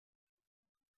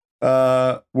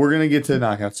 We're going to get to the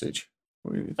knockout stage.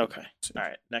 Okay. All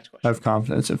right. Next I question. have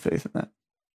confidence and faith in that.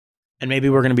 And maybe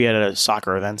we're going to be at a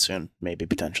soccer event soon. Maybe,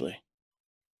 potentially.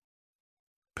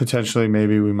 Potentially,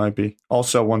 maybe we might be.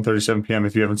 Also, 1:37 p.m.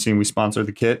 If you haven't seen, we sponsored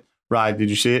the kit. Ride, did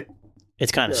you see it?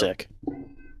 It's kind of Yeah. sick.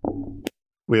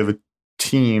 we have a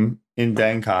team in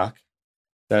Bangkok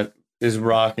that is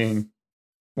rocking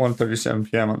 1:37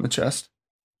 p.m. on the chest.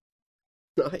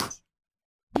 Nice.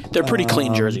 They're pretty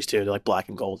clean jerseys too. They're like black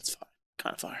and gold. It's fine.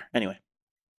 Kind of fire. Anyway.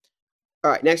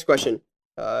 All right, next question.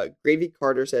 Gravy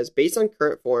Carter says, based on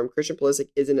current form, Christian Pulisic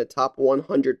isn't a top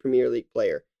 100 Premier League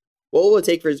player. What will it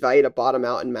take for his value to bottom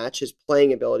out and match his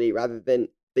playing ability rather than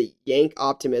the Yank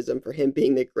optimism for him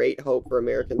being the great hope for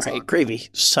American soccer? Right, Gravy,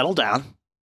 settle down.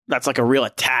 That's like a real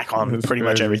attack on That's pretty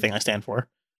much crazy. everything I stand for.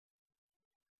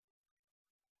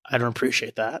 I don't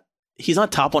appreciate that. He's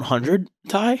not top 100,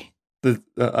 Ty?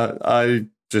 I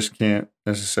just can't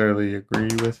necessarily agree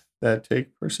with that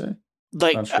take per se.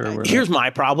 Like, Not sure where here's my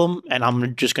problem, and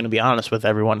I'm just going to be honest with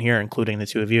everyone here, including the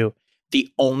two of you.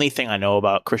 The only thing I know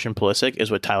about Christian Pulisic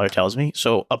is what Tyler tells me.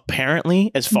 So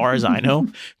apparently, as far as I know,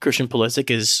 Christian Pulisic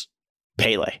is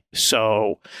Pele.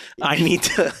 So I need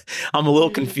to. I'm a little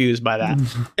confused by that.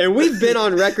 And we've been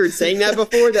on record saying that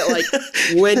before, that like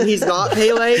when he's not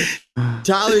Pele,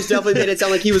 Tyler's definitely made it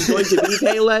sound like he was going to be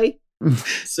Pele.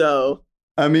 So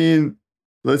I mean,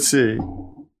 let's see.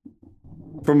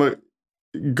 From a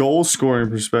goal scoring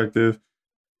perspective,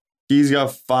 he's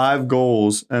got 5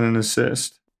 goals and an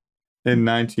assist in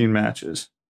 19 matches.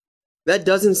 that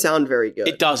doesn't sound very good.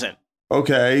 It doesn't.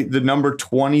 Okay, the number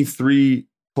 23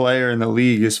 player in the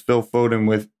league is Phil Foden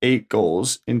with 8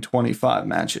 goals in 25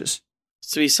 matches.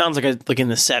 So he sounds like in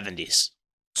the 70s.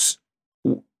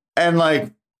 And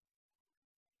like,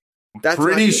 That's not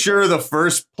pretty good. sure the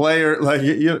first player, like,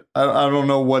 I don't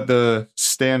know what the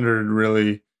standard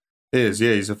really is.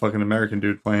 Yeah, he's a fucking American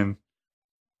dude playing.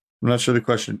 I'm not sure the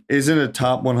question. Isn't a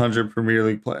top 100 Premier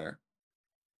League player?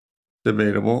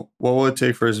 Debatable. What will it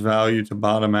take for his value to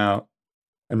bottom out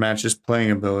and match his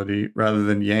playing ability rather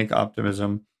than yank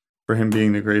optimism for him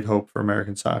being the great hope for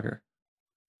American soccer?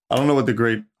 I don't know what the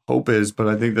great hope is, but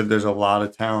I think that there's a lot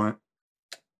of talent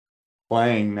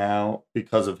playing now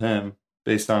because of him,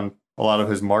 based on a lot of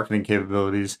his marketing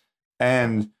capabilities.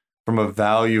 And from a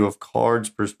value of cards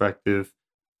perspective,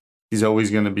 he's always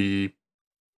going to be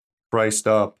priced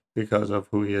up because of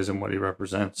who he is and what he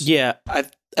represents. Yeah, I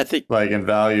think Like, and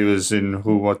value is in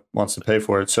who wants to pay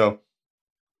for it. So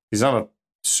he's not a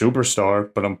superstar,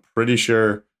 but I'm pretty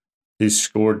sure he's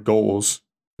scored goals,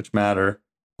 which matter,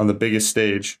 on the biggest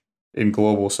stage in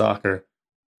global soccer.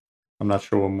 I'm not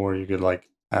sure what more you could like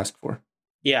ask for.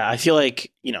 Yeah, I feel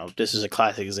like, this is a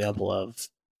classic example of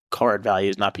card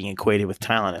values not being equated with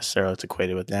talent necessarily. It's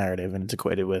equated with narrative, and it's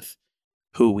equated with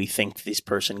who we think this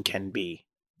person can be.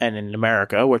 And in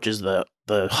America, which is the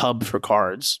hub for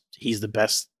cards, he's the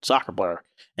best soccer player.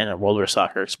 And in a world where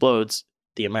soccer explodes,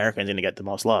 the American's going to get the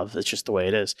most love. It's just the way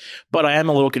it is. But I am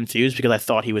a little confused because I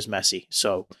thought he was Messi.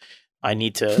 So I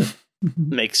need to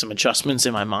make some adjustments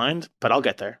in my mind, but I'll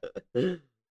get there.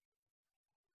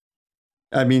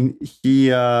 I mean, he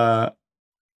what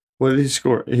did he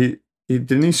score? He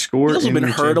didn't he score? He's also in been the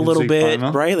hurt a Champions little League bit,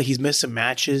 final? right? Like he's missed some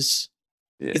matches.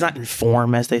 Yeah. He's not in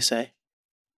form, as they say.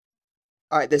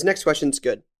 All right, this next question's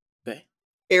good. Okay.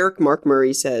 Eric Mark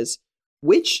Murray says,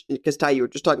 because Ty, you were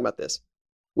just talking about this,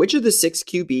 which of the 6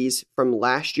 QBs from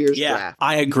last year's Yeah, draft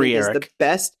I agree, do you think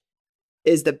Eric.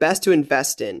 is the best to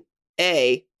invest in?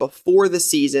 A, before the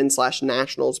season /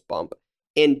 nationals bump,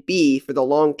 and B, for the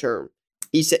long term.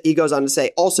 He goes on to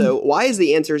say, also, why is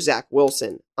the answer Zach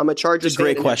Wilson? I'm a Chargers It's a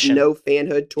great fan and have question. no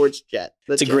fanhood towards Jet.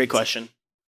 It's a great question.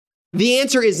 The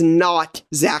answer is not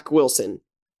Zach Wilson.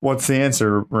 What's the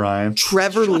answer, Ryan?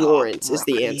 Trevor Shut Lawrence up, is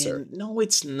the Ryan. answer. No,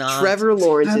 it's not. Trevor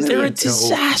Lawrence is They're the a answer.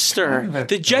 disaster.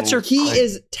 The Jets are He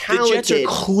is the Jets are talented.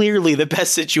 clearly the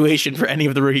best situation for any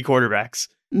of the rookie quarterbacks.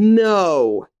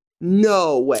 No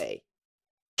way.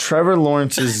 Trevor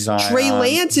Lawrence is Zion. Trey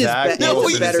Lance is Zach be- no, Wilson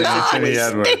he's is better than Anthony Zach.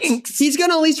 Edwards. Stinks. He's going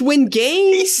to at least win He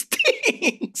games.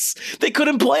 stinks. They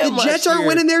couldn't play him The last Jets aren't year.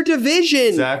 winning their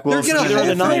division. Zach They're Wilson going to is hope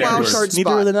for a Anthony wild Edwards. card Neither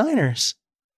are spot. the Niners.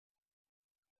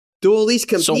 They'll at least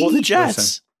compete. So will the Jets.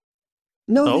 Listen.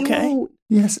 No, they Okay. won't.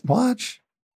 Yes, watch.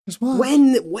 Just watch.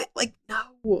 When, like,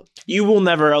 no. You'll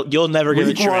never give a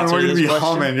Week true 1, answer we're to going this to be question.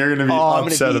 humming. You're going to be I'm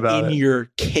upset gonna be about in it. your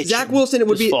kitchen. Zach Wilson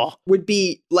this fall. would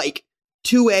be like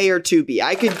 2A or 2B.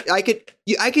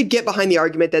 I could get behind the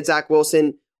argument that Zach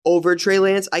Wilson over Trey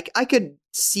Lance. I could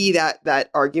see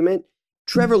that argument.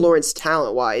 Trevor Lawrence,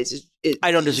 talent wise, I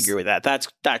don't disagree with that. That's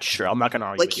true. I'm not going to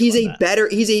argue. like with you he's about a that. better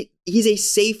he's a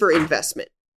safer investment.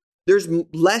 There's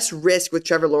less risk with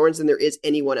Trevor Lawrence than there is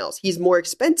anyone else. He's more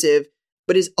expensive,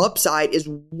 but his upside is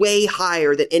way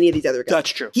higher than any of these other guys. That's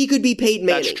true. He could be Peyton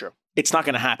Manning. That's true. It's not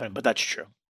going to happen, but that's true.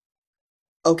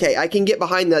 Okay, I can get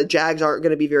behind the Jags aren't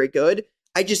going to be very good.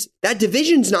 That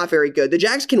division's not very good. The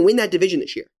Jags can win that division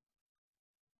this year.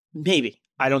 Maybe.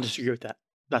 I don't disagree with that.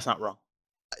 That's not wrong.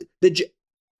 The J-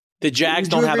 The Jags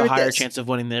Do you don't have agree a with higher this? chance of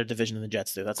winning their division than the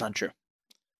Jets do. That's not true.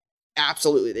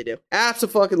 Absolutely, they do.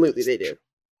 Absolutely, they do.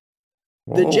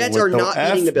 The Whoa, Jets with are not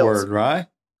beating the F Bills. word, right?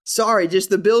 Sorry, just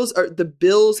the Bills are the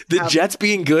Bills. The have- Jets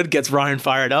being good gets Ryan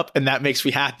fired up, and that makes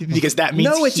me happy because that means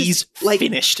No, it's he's just, like-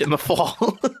 finished in the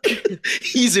fall.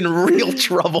 He's in real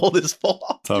trouble this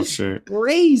fall. Tough shit.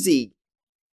 crazy.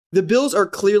 The Bills are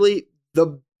clearly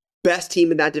the best team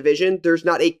in that division. There's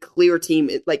not a clear team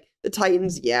like the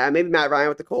Titans. Yeah, maybe Matt Ryan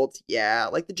with the Colts. Yeah,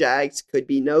 like the Jags could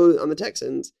be no on the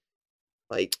Texans.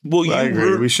 Like, Will you I agree.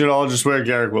 root, We should all just wear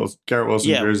Garrett Wilson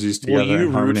Yeah. jerseys together. will you in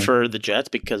root harmony. for the Jets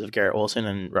because of Garrett Wilson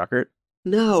and Ruckert?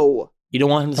 no. You don't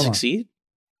want him to Come on. succeed?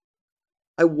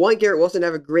 I want Garrett Wilson to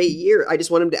have a great year. I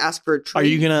just want him to ask for a trade.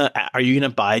 Are you gonna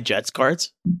buy Jets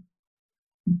cards?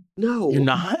 No. You're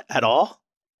not at all?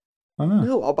 I don't know.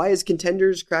 No, I'll buy his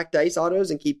contenders, cracked dice autos,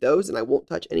 and keep those, and I won't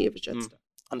touch any of his Jets Mm. stuff.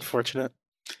 Unfortunate.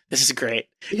 This is great.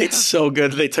 Yeah. It's so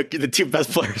good they took the two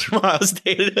best players from Ohio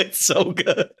State. It's so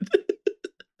good.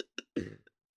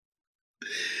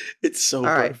 It's so All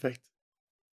right. perfect.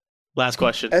 Last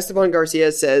question. Esteban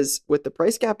Garcia says, with the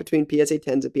price gap between PSA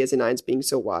 10s and PSA 9s being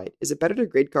so wide, is it better to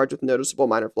grade cards with noticeable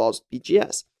minor flaws with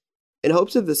BGS, in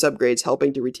hopes of the subgrades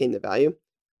helping to retain the value?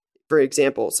 For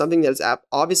example, something that is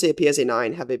obviously a PSA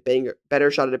 9 have a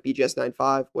better shot at a BGS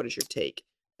 9.5. What is your take?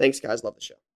 Thanks, guys. Love the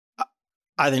show.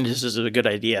 I think this is a good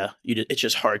idea. It's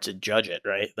just hard to judge it,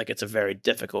 right? Like it's a very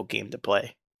difficult game to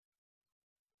play.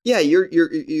 Yeah, you're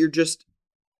just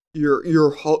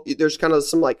there's kind of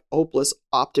some like hopeless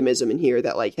optimism in here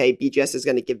that like, hey, BGS is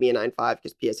going to give me a 9.5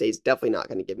 because PSA is definitely not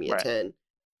going to give me a Right. 10.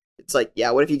 It's like,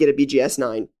 yeah, what if you get a BGS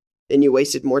 9? Then you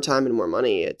wasted more time and more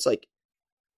money. It's like,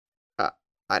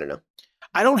 I don't know.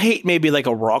 I don't hate maybe like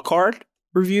a raw card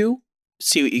review.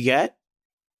 See what you get.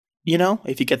 You know,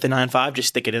 if you get the 9.5, just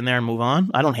stick it in there and move on.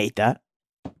 I don't hate that.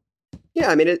 Yeah,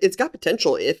 I mean, it's got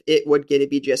potential if it would get a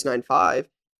BGS 9.5.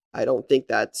 I don't think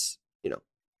that's,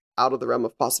 out of the realm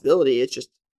of possibility. It's just,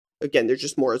 again, there's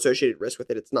just more associated risk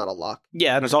with it. It's not a lock.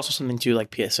 Yeah, and there's also something too,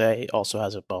 like PSA also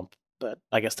has a bump, but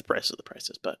I guess the price is the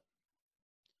prices. But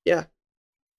Yeah.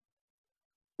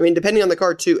 I mean, depending on the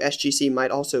card too, SGC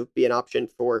might also be an option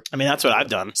for I mean, that's what I've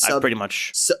done. I've pretty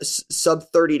much, sub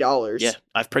 $30. yeah,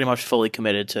 I've pretty much fully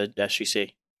committed to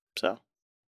SGC. So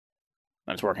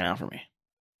that's working out for me.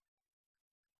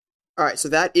 All right, so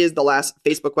that is the last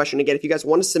Facebook question. Again, if you guys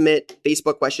want to submit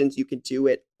Facebook questions, you can do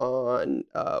it on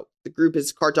the group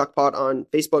is Card Talk Pod on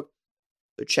Facebook.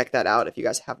 So check that out if you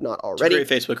guys have not It's a already. great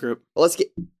Facebook group. Well,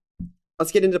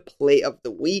 let's get into play of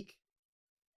the week.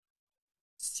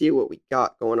 See what we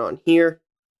got going on here.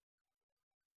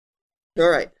 All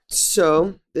right,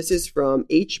 so this is from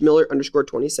H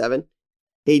Miller_27.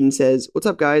 Hayden says, "What's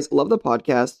up, guys? Love the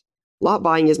podcast. Lot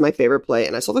buying is my favorite play,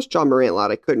 and I saw this John Morant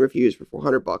lot I couldn't refuse for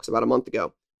 $400 about a month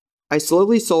ago. I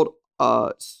slowly sold it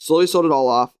all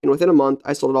off, and within a month,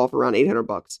 I sold it all for around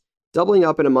 $800. Doubling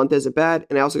up in a month isn't bad,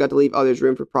 and I also got to leave others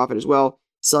room for profit as well,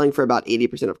 selling for about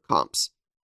 80% of comps.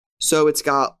 So it's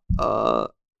got a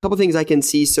couple things I can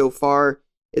see so far.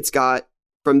 It's got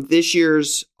from this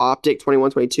year's Optic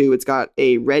 21-22, it's got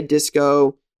a red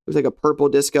disco, looks like a purple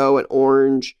disco, an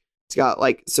orange. It's got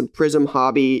like some Prism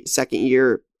Hobby second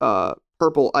year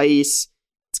purple ice.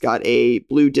 It's got a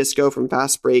blue disco from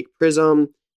Fast Break Prism.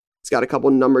 It's got a couple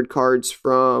numbered cards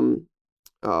from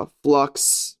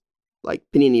Flux, like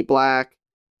Panini Black.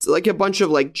 It's like a bunch of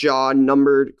like jaw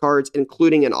numbered cards,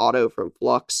 including an auto from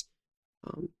Flux.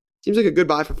 Seems like a good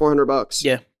buy for $400.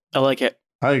 Yeah, I like it.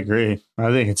 I agree. I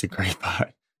think it's a great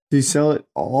buy. Did he sell it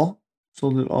all?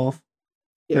 Sold it off?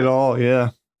 Yeah. It all, yeah.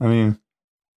 I mean,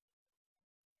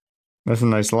 that's a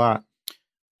nice lot.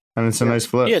 And it's a nice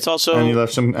flip. Yeah, it's also and he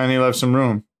left some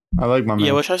room. I like my man.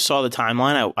 Yeah, I wish I saw the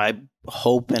timeline. I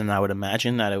hope and I would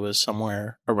imagine that it was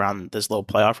somewhere around this little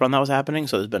playoff run that was happening.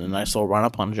 So there's been a nice little run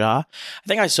up on Ja. I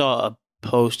think I saw a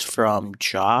post from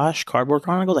Josh Cardboard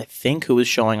Chronicles, I think, who was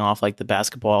showing off like the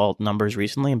basketball numbers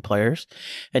recently and players.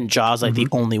 And Ja's like the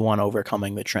only one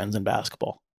overcoming the trends in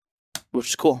basketball, which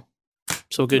is cool.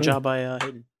 So good job by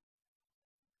Hayden.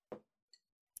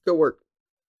 Good work.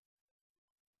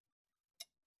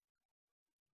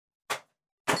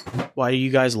 Why do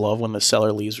you guys love when the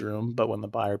seller leaves room, but when the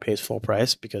buyer pays full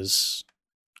price? Because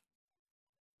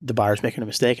the buyer's making a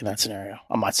mistake in that scenario.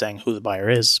 I'm not saying who the buyer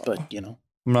is, but you know,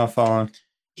 I'm not following.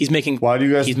 he's making Why do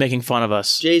you guys? he's making fun of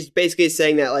us, Jay's basically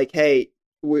saying that, like, hey,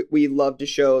 we love to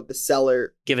show the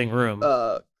seller giving room.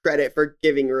 credit for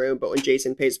giving room, but when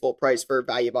Jason pays full price for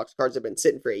value box cards that have been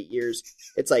sitting for 8 years,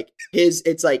 it's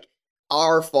like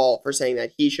our fault for saying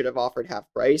that he should have offered half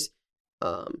price.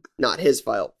 Not his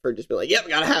fault for just being like, yep,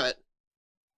 gotta have it.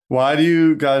 Why do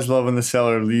you guys love when the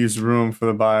seller leaves room for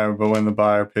the buyer, but when the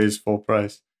buyer pays full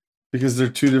price? Because they're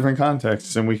two different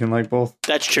contexts, and we can like both.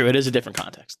 That's true. It is a different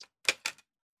context.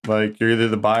 Like, you're either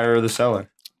the buyer or the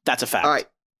seller. That's a fact. All right.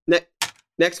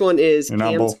 Next one is You're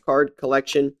not Cam's both. Card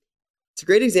Collection. It's a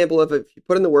great example of if you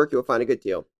put in the work, you'll find a good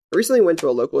deal. I recently went to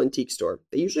a local antique store.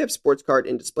 They usually have sports card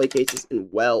and display cases and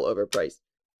well overpriced.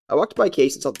 I walked by a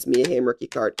case and saw this Mia Hamm rookie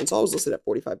card and saw it was listed at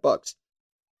 $45.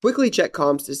 Quickly checked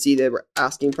comps to see that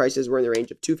asking prices were in the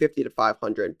range of $250 to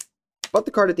 $500. Bought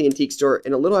the card at the antique store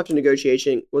and a little after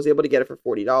negotiation was able to get it for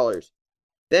 $40.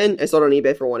 Then I sold it on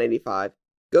eBay for $185.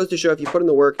 Goes to show if you put in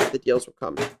the work, the deals will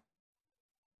come.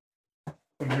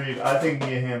 Agreed. I think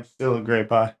Mia Hamm's still a great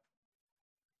buy.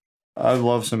 I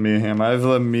love some Mia Hamm. I have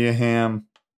a Mia Hamm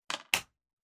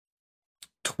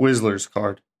Twizzlers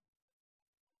card.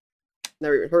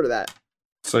 Never even heard of that.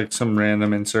 It's like some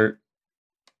random insert.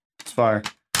 It's fire.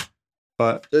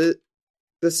 But So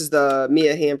this is the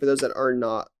Mia Hamm for those that are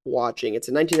not watching. It's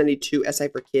a 1992 SI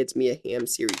for Kids Mia Hamm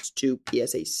Series 2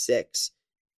 PSA 6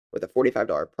 with a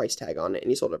 $45 price tag on it,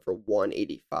 and he sold it for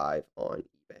 $185 on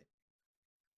eBay.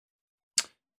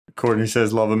 Courtney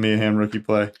says, love a Mia Hamm rookie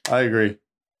play. I agree.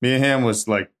 Mia Hamm was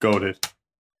like goated.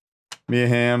 Mia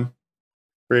Hamm,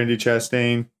 Brandy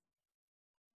Chastain.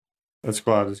 That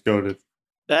squad is goated.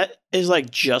 That is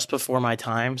like just before my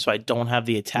time, so I don't have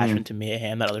the attachment to Mia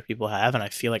Hamm that other people have, and I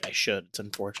feel like I should. It's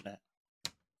unfortunate.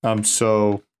 I'm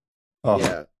so... Oh,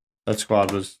 Yeah. that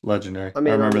squad was legendary. I I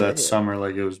mean, remember Mia that Hamm. summer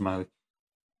like it was my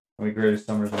greatest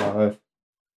summers of my life.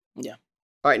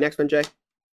 All right, next one, Jay.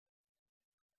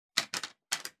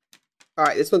 All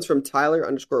right, this one's from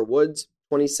Tyler_Woods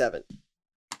 27. It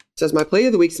says, my play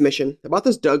of the week submission. I bought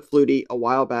this Doug Flutie a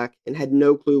while back and had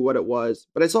no clue what it was,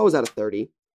 but I saw it was at a 30.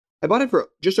 I bought it for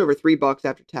just over $3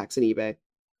 after tax on eBay.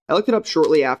 I looked it up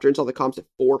shortly after and saw the comps at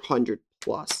 400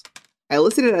 plus. I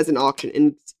listed it as an auction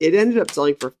and it ended up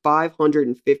selling for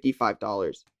 $555.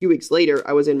 A few weeks later,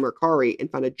 I was in Mercari and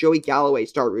found a Joey Galloway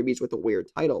Star Rubies with a weird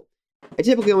title. I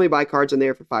typically only buy cards on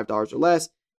there for $5 or less,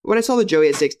 but when I saw the Joey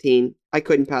at 16, I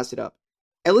couldn't pass it up.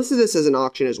 I listed this as an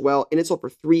auction as well, and it sold for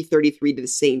 $333 to the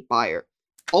same buyer.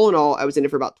 All in all, I was in it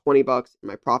for about $20, and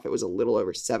my profit was a little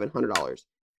over $700.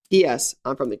 P.S.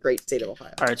 I'm from the great state of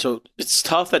Ohio. All right, so it's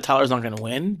tough that Tyler's not going to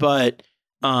win, but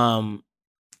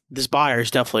this buyer is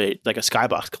definitely like a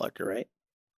skybox collector, right?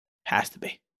 Has to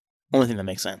be. Only thing that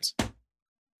makes sense.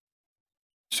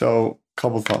 So,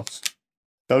 couple thoughts.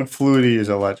 Doug Flutie is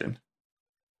a legend.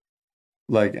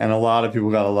 Like, and a lot of people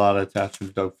got a lot of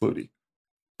attachment to Doug Flutie.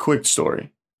 Quick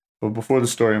story. But before the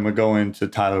story, I'm going to go into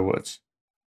Tyler Woods.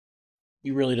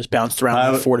 You really just bounced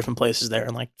around 4 different places there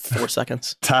in like 4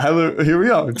 seconds. Tyler, here we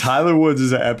go. Tyler Woods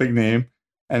is an epic name.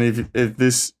 And if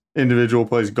this individual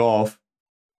plays golf,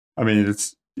 I mean,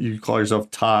 it's you call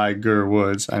yourself Tiger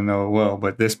Woods. I know it well,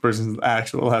 but this person's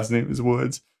actual last name is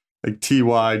Woods. Like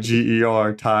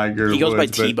Tyger, Tiger Woods. He goes by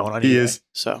T-Bone on He eBay, is.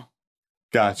 So,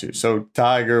 Got you. So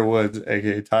Tiger Woods,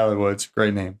 aka Tyler Woods,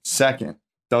 great name. Second,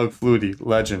 Doug Flutie,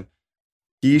 legend.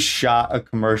 He shot a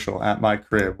commercial at my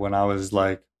crib when I was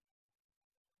like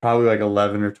probably like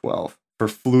 11 or 12 for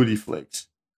Flutie Flakes,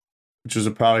 which was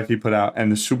a product he put out.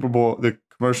 And the Super Bowl, the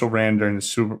commercial ran during the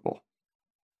Super Bowl.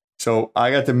 So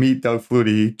I got to meet Doug Flutie.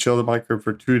 He chilled at my crib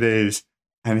for 2 days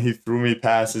and he threw me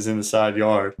passes in the side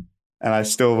yard. And I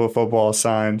still have a football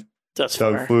signed that's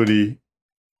Doug fair. Flutie.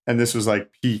 And this was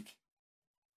like peak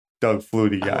Doug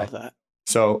Flutie I guy. love that.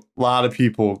 So a lot of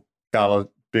people got a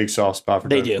big soft spot for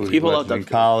They Doug do. Flutie. People love Legend in Doug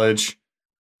Flutie. college.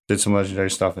 Did some legendary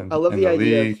stuff in I love in the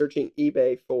idea league. of searching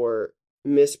eBay for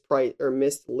mispriced or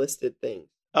mislisted things.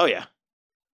 Oh, yeah.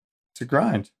 It's a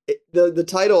grind. The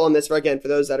title on this, again, for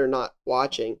those that are not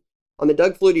watching, on the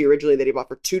Doug Flutie originally that he bought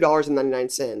for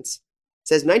 $2.99,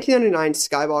 says 1999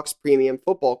 Skybox Premium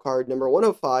Football Card number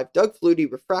 105, Doug Flutie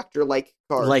Refractor Like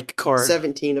Card. Like card.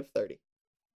 17 of 30.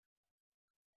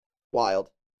 Wild.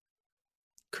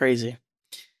 Crazy.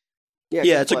 Yeah,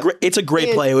 Yeah, it's a great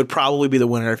And- play. It would probably be the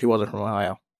winner if he wasn't from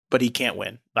Ohio, but he can't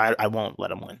win. I won't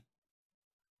let him win.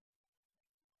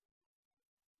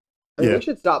 I mean, Yeah. we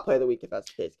should stop play of the week if that's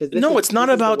the case. No, it's not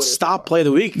about stop play of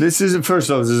the week. This isn't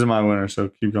first off. This isn't my winner, so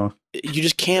keep going. You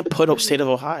just can't put up State of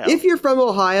Ohio. If you're from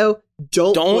Ohio,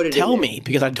 don't put it tell in me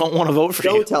because I don't want to vote for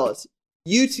there. you. Don't tell us.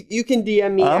 You can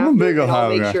DM me. I'm a after, big and I'll Ohio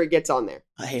make guy. sure it gets on there.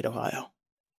 I hate Ohio.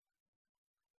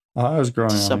 I was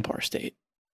growing It's a on me. subpar state.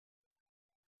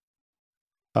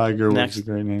 Tiger was Next. a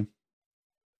great name.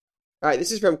 All right,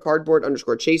 this is from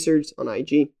cardboard_chasers on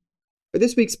IG. For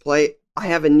this week's play, I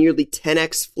have a nearly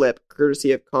 10x flip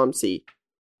courtesy of ComC.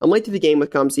 I'm late to the game with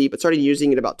ComC, but started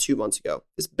using it about 2 months ago.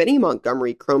 This Benny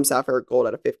Montgomery Chrome Sapphire Gold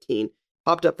out of 15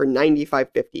 popped up for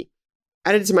 $95.50.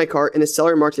 Added it to my cart, and the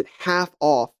seller marked it half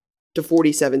off to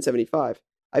 $47.75.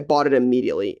 I bought it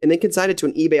immediately, and then consigned it to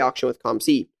an eBay auction with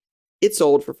ComC. It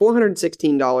sold for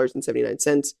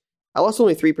 $416.79. I lost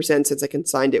only 3% since I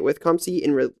consigned it with ComC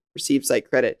and received site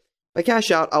credit. If I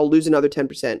cash out, I'll lose another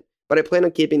 10%, but I plan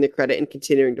on keeping the credit and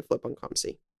continuing to flip on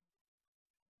ComC.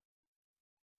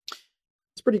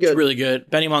 It's pretty good. It's really good.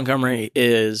 Benny Montgomery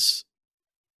is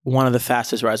one of the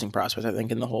fastest rising prospects, I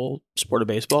think, in the whole sport of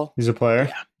baseball. He's a player?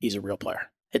 Yeah, he's a real player.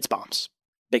 Hits bombs.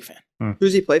 Big fan.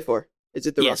 Who's he play for? Is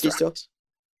it the Yes, Rockies still?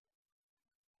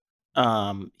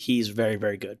 He's very,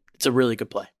 very good. It's a really good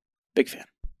play. Big fan.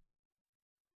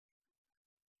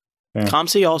 Yeah.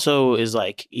 ComC also is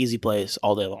like easy plays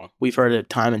all day long. We've heard it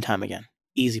time and time again.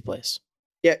 Easy plays.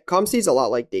 Yeah, ComC's a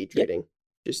lot like day trading.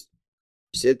 Just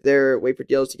sit there, wait for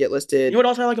deals to get listed. You know what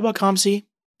else I like about ComC?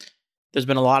 There's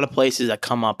been a lot of places that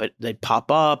come up. They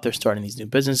pop up. They're starting these new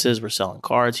businesses. We're selling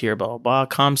cards here, blah, blah, blah.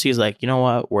 ComC is like, you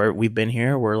know what? We've been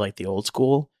here. We're like the old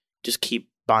school. Just keep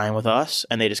buying with us,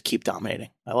 and they just keep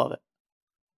dominating. I love it.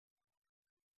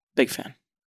 Big fan.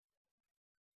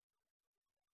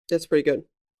 That's pretty good.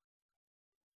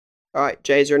 All right,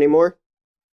 Jay, is there any more?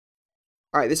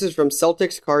 All right, this is from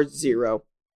Celtics Cards Zero.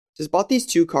 It says, bought these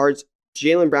two cards,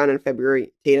 Jaylen Brown in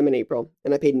February, Tatum in April,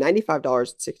 and I paid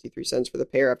 $95.63 for the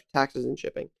pair after taxes and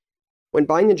shipping. When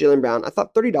buying the Jaylen Brown, I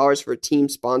thought $30 for a team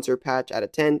sponsor patch out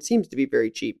of 10 seems to be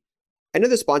very cheap. I know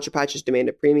the sponsor patches demand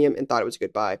a premium and thought it was a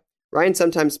good buy. Ryan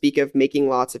sometimes speak of making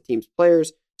lots of teams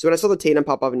players, so when I saw the Tatum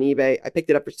pop up on eBay, I picked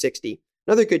it up for $60.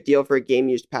 Another good deal for a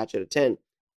game-used patch out of 10.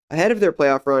 Ahead of their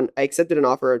playoff run, I accepted an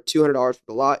offer of $200 for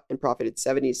the lot and profited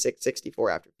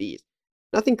 $76.64 after fees.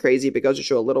 Nothing crazy, but goes to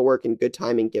show a little work and good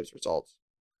timing gives results.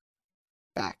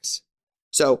 Facts.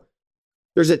 So,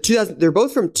 they're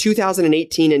both from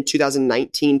 2018 and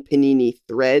 2019 Panini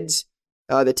Threads.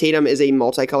 The Tatum is a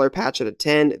multicolor patch out of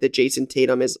 10. The Jason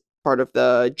Tatum is part of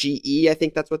the GE, I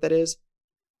think that's what that is.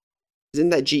 Isn't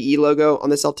that GE logo on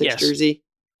the Celtics jersey?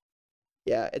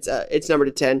 Yeah, it's numbered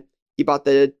to 10. He bought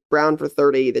the Brown for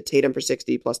 30, the Tatum for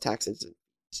 60 plus taxes.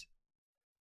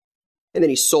 And then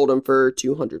he sold them for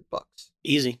 $200.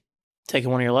 Easy.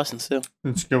 Taking one of your lessons too.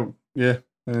 It's good. Yeah,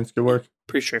 it's good work.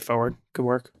 Pretty straightforward. Good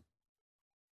work.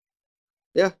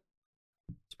 Yeah,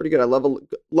 it's pretty good. I love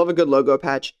a good logo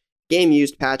patch. Game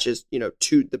used patches.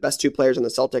 The best two players on the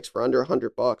Celtics for under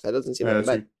 $100. That doesn't seem like a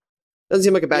bad. Doesn't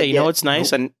seem like a bad. Yeah, you know what's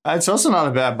nice, and it's also not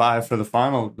a bad buy for the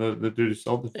final. The dude who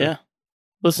sold it. Yeah.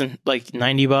 Listen, like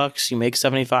 $90, you make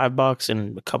 $75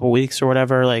 in a couple weeks or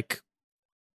whatever. Like,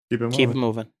 keep it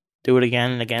moving. Do it again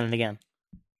and again and again.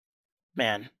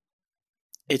 Man,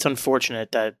 it's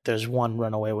unfortunate that there's one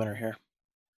runaway winner here.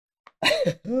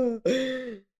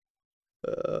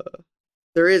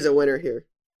 There is a winner here.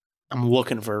 I'm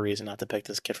looking for a reason not to pick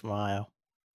this kid from Ohio.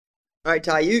 All right,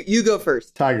 Ty, you go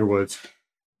first. Tiger Woods.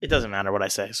 It doesn't matter what I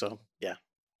say, so yeah.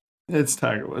 It's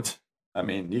Tiger Woods. I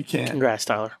mean, you can't. Congrats,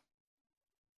 Tyler.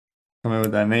 Come in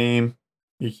with that name.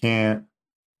 You can't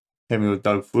hit me with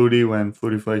Doug Flutie when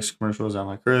Flutie Flakes commercial was on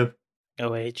my crib.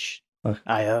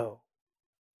 OHIO.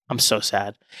 I'm so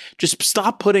sad. Just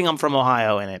stop putting I'm from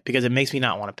Ohio in it because it makes me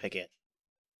not want to pick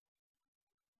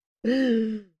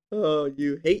it. Oh,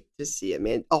 you hate to see it,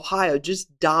 man. Ohio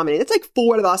just dominating. It's like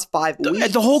 4 out of the last 5 weeks.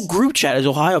 The whole group chat is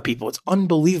Ohio people. It's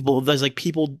unbelievable. There's like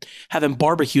people having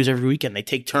barbecues every weekend. They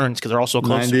take turns because they're all so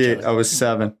close to each other. I was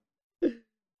 7.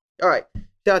 All right.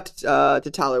 Shout out to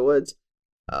Tyler Woods,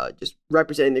 just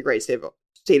representing the great state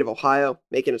of Ohio,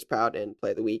 making us proud and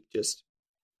play of the week. Just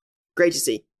great to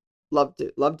see. Love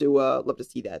to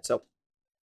see that. So,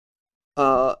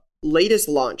 latest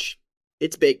launch.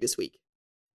 It's big this week,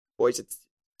 boys. It's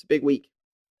a big week.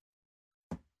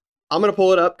 I'm gonna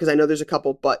pull it up because I know there's a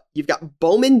couple, but you've got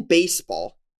Bowman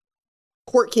baseball,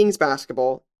 Court Kings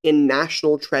basketball, and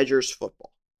National Treasures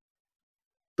football.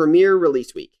 Premiere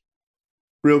release week.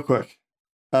 Real quick.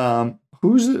 Who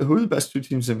are the best 2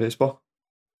 teams in baseball?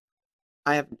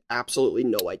 I have absolutely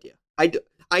no idea.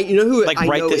 You know who like I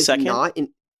right know this is second? not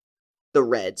in the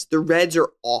Reds. The Reds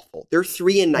are awful. They're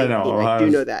 3-19. I do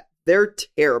know that. They're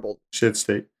terrible. Shit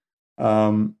state.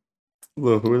 Lou,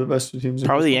 who are the best 2 teams?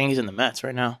 Probably the Yankees and the Mets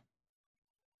right now.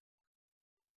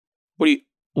 What do you?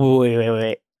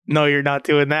 Wait. No, you're not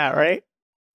doing that, right?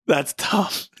 That's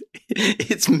tough.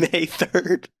 It's May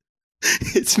 3rd.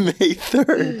 It's May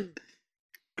 3rd.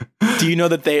 Do you know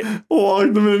that they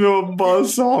walked them into a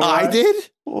buzzsaw? I did?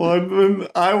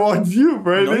 I walked you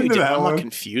right into that I'm one. not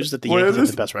confused that the Yankees have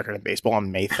the best record in baseball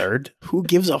on May 3rd. Who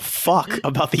gives a fuck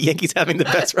about the Yankees having the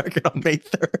best record on May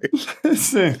 3rd?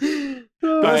 Listen.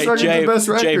 All right, Jay,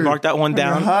 mark that one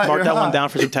down. Mark that one down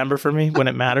for September for me when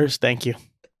it matters. Thank you.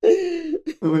 When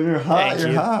you're hot,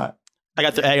 you're hot. I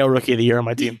got the AL Rookie of the Year on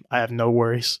my team. I have no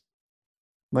worries.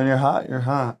 When you're hot, you're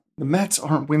hot. The Mets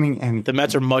aren't winning anything. The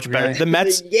Mets are much better. The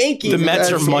Mets, The Yankees. the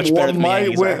Mets are much better than the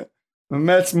Yankees are. The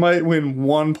Mets might win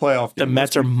one playoff game. The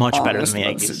Mets are much better than Honest the about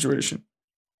Yankees. Situation.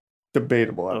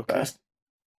 Debatable at Okay. best.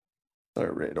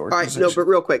 Third-rate All right, organization. no, but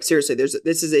real quick, seriously, this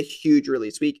is a huge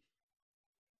release week.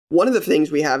 One of the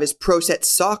things we have is Pro Set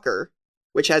Soccer,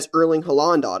 which has Erling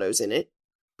Haaland autos in it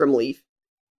from Leaf.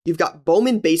 You've got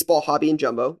Bowman Baseball, Hobby, and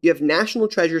Jumbo. You have National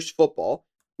Treasures Football.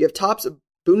 You have Topps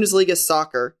Bundesliga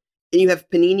Soccer. And you have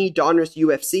Panini Donruss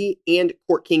UFC and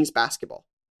Court Kings Basketball.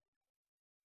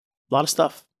 A lot of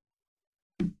stuff.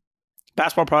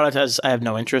 Basketball product I have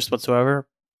no interest whatsoever.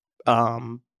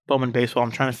 Bowman Baseball,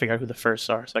 I'm trying to figure out who the firsts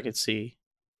are so I could see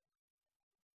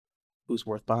who's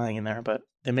worth buying in there, but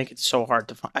they make it so hard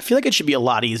to find. I feel like it should be a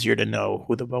lot easier to know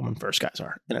who the Bowman first guys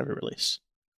are in every release.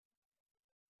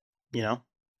 You know?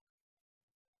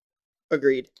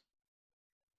 Agreed.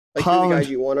 Like who the Haaland. guys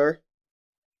you want are.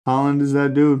 Holland is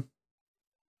that dude.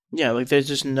 Yeah, like there's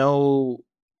just no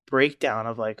breakdown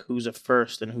of like who's a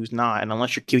first and who's not. And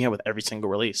unless you're keeping up with every single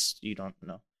release, you don't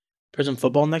know. Prism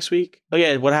Football next week? Oh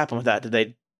yeah, what happened with that? Did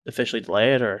they officially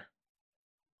delay it or?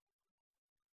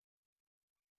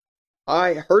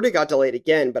 I heard it got delayed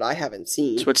again, but I haven't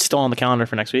seen. So it's still on the calendar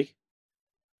for next week?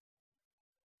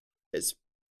 It's,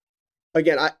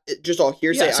 again, just all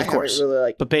hearsay. Yes, of I course. haven't really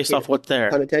like But based paid off what's there.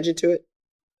 a ton of attention to it.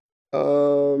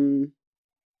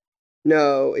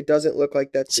 No, it doesn't look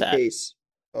like that's Sad. the case.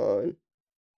 On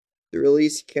the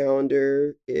release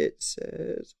calendar, it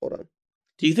says, hold on.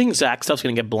 Do you think Zach stuff's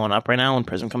going to get blown up right now when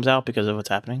Prism comes out because of what's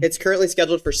happening? It's currently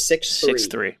scheduled for 6/3.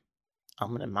 6/3.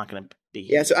 I'm not going to be.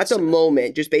 Yeah, so at the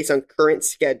moment, just based on current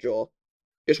schedule,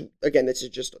 just again, this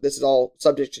is all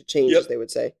subject to change, as they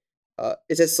would say.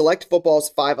 It says Select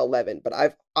Football's 5/11, but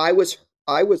I was.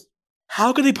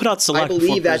 How could they put out Select? I believe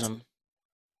before that's. Prism?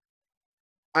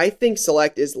 I think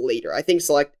Select is later. I think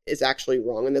Select is actually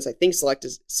wrong in this. I think Select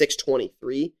is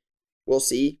 6/23. We'll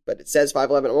see, but it says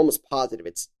 5/11. I'm almost positive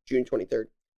it's June 23rd. It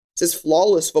says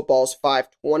Flawless Football is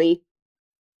 5/20.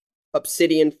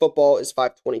 Obsidian Football is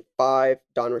 5/25.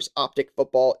 Donruss Optic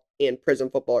Football and Prism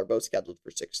Football are both scheduled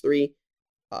for 6/3.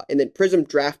 And then Prism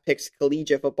Draft Picks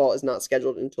Collegiate Football is not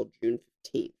scheduled until June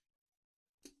 15th.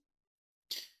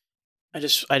 I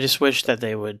just wish that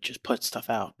they would just put stuff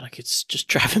out. Like it's just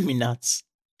driving me nuts.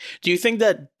 Do you think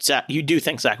that you do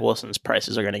think Zach Wilson's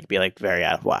prices are going to be like very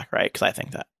out of whack, right? Because I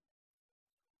think that.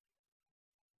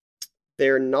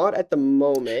 They're not at the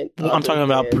moment. Well, I'm talking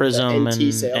about other than Prism the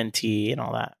and sale. NT and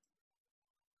all that.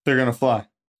 They're gonna fly.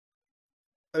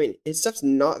 I mean, his stuff's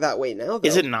not that way now, though.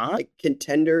 Is it not? Like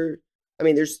Contender. I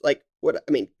mean, there's like what?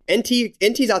 I mean,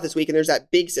 NT's out this week, and there's that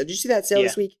big sale. Did you see that sale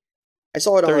this week? I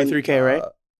saw it on 33K, right?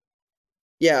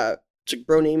 Yeah,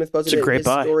 Bro Namath posted it's a great his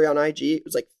buy. story on IG. It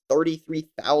was like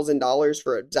 $33,000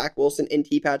 for a Zach Wilson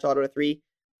NT patch auto to 3.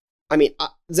 I mean,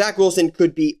 Zach Wilson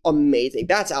could be amazing.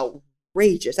 That's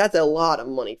outrageous. That's a lot of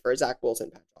money for a Zach Wilson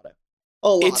patch auto. A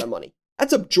lot of money.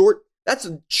 That's a Jordan. That's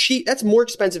cheap. That's more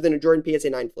expensive than a Jordan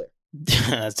PSA 9 Flair.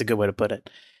 That's a good way to put it.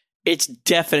 It's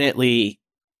definitely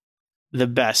the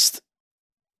best.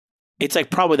 It's like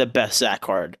probably the best Zach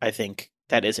card, I think,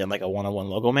 that isn't like a 101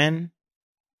 logo man.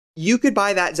 You could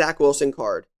buy that Zach Wilson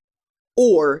card,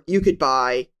 or you could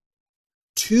buy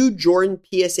 2 Jordan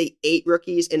PSA 8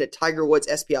 rookies and a Tiger Woods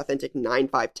SP Authentic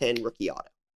 9510 rookie auto.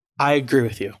 I agree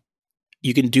with you.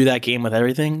 You can do that game with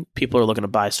everything. People are looking to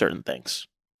buy certain things.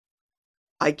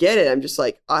 I get it. I'm just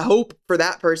like, I hope for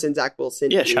that person, Zach Wilson.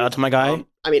 Yeah, shout out to my guy.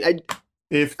 I mean,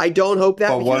 I don't hope that.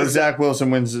 But what if Zach Wilson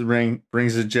wins the ring,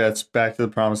 brings the Jets back to the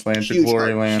promised land, to Huge glory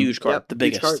card. land? Huge card, Yep, the huge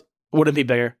biggest. card. Wouldn't it be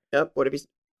bigger? Yep. What if he's?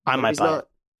 I might buy it.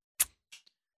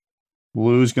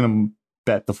 Lou's gonna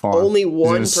bet the farm. Only He's one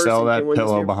gonna person sell that can win this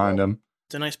pillow year behind before. him,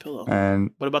 It's a nice pillow.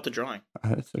 and What about the drawing?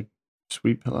 it's a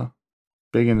sweet pillow.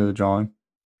 Big into the drawing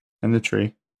and the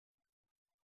tree.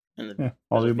 And Yeah,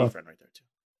 all the there's a above. friend right there too.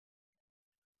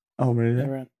 Oh, really? Yeah,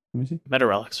 There? right. Let me see. Meta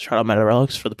Relics. Shout out Meta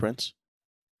Relics for the Prince.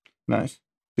 Nice.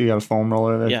 So you got a foam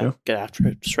roller there Yeah, too. get after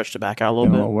it. Stretch the back out a Getting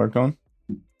a little little work going.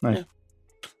 Nice. Yeah.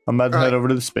 I'm about to All head right. over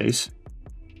to the space.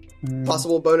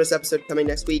 Possible bonus episode coming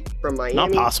next week from Miami. bit.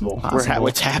 Not possible. Possible.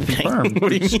 What's happening? Confirmed. What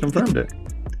do you Just mean? confirmed it.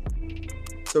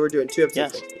 So we're doing 2 episodes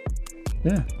Yes. next week.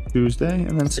 Yeah, Tuesday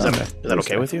and then Sunday. Is that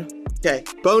okay with you? Okay.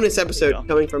 Bonus There episode you go.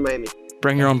 coming from Miami.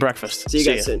 Bring your own breakfast. See you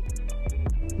guys ya. soon.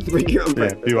 Bring your own Yeah,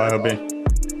 breakfast.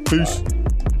 BYOB. Peace.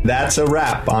 That's a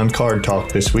wrap on Card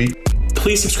Talk this week.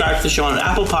 Please subscribe to the show on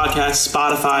Apple Podcasts,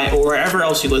 Spotify, or wherever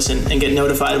else you listen and get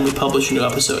notified when we publish a new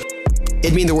episode.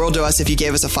 It'd mean the world to us if you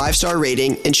gave us a 5-star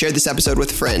rating and shared this episode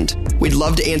with a friend. We'd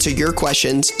love to answer your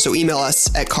questions, so email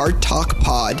us at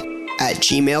cardtalkpod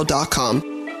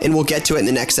cardtalk@gmail.com, and we'll get to it in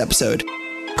the next episode.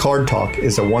 Card Talk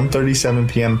is a 1:37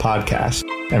 p.m. podcast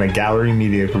and a Gallery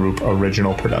Media Group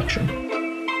original production.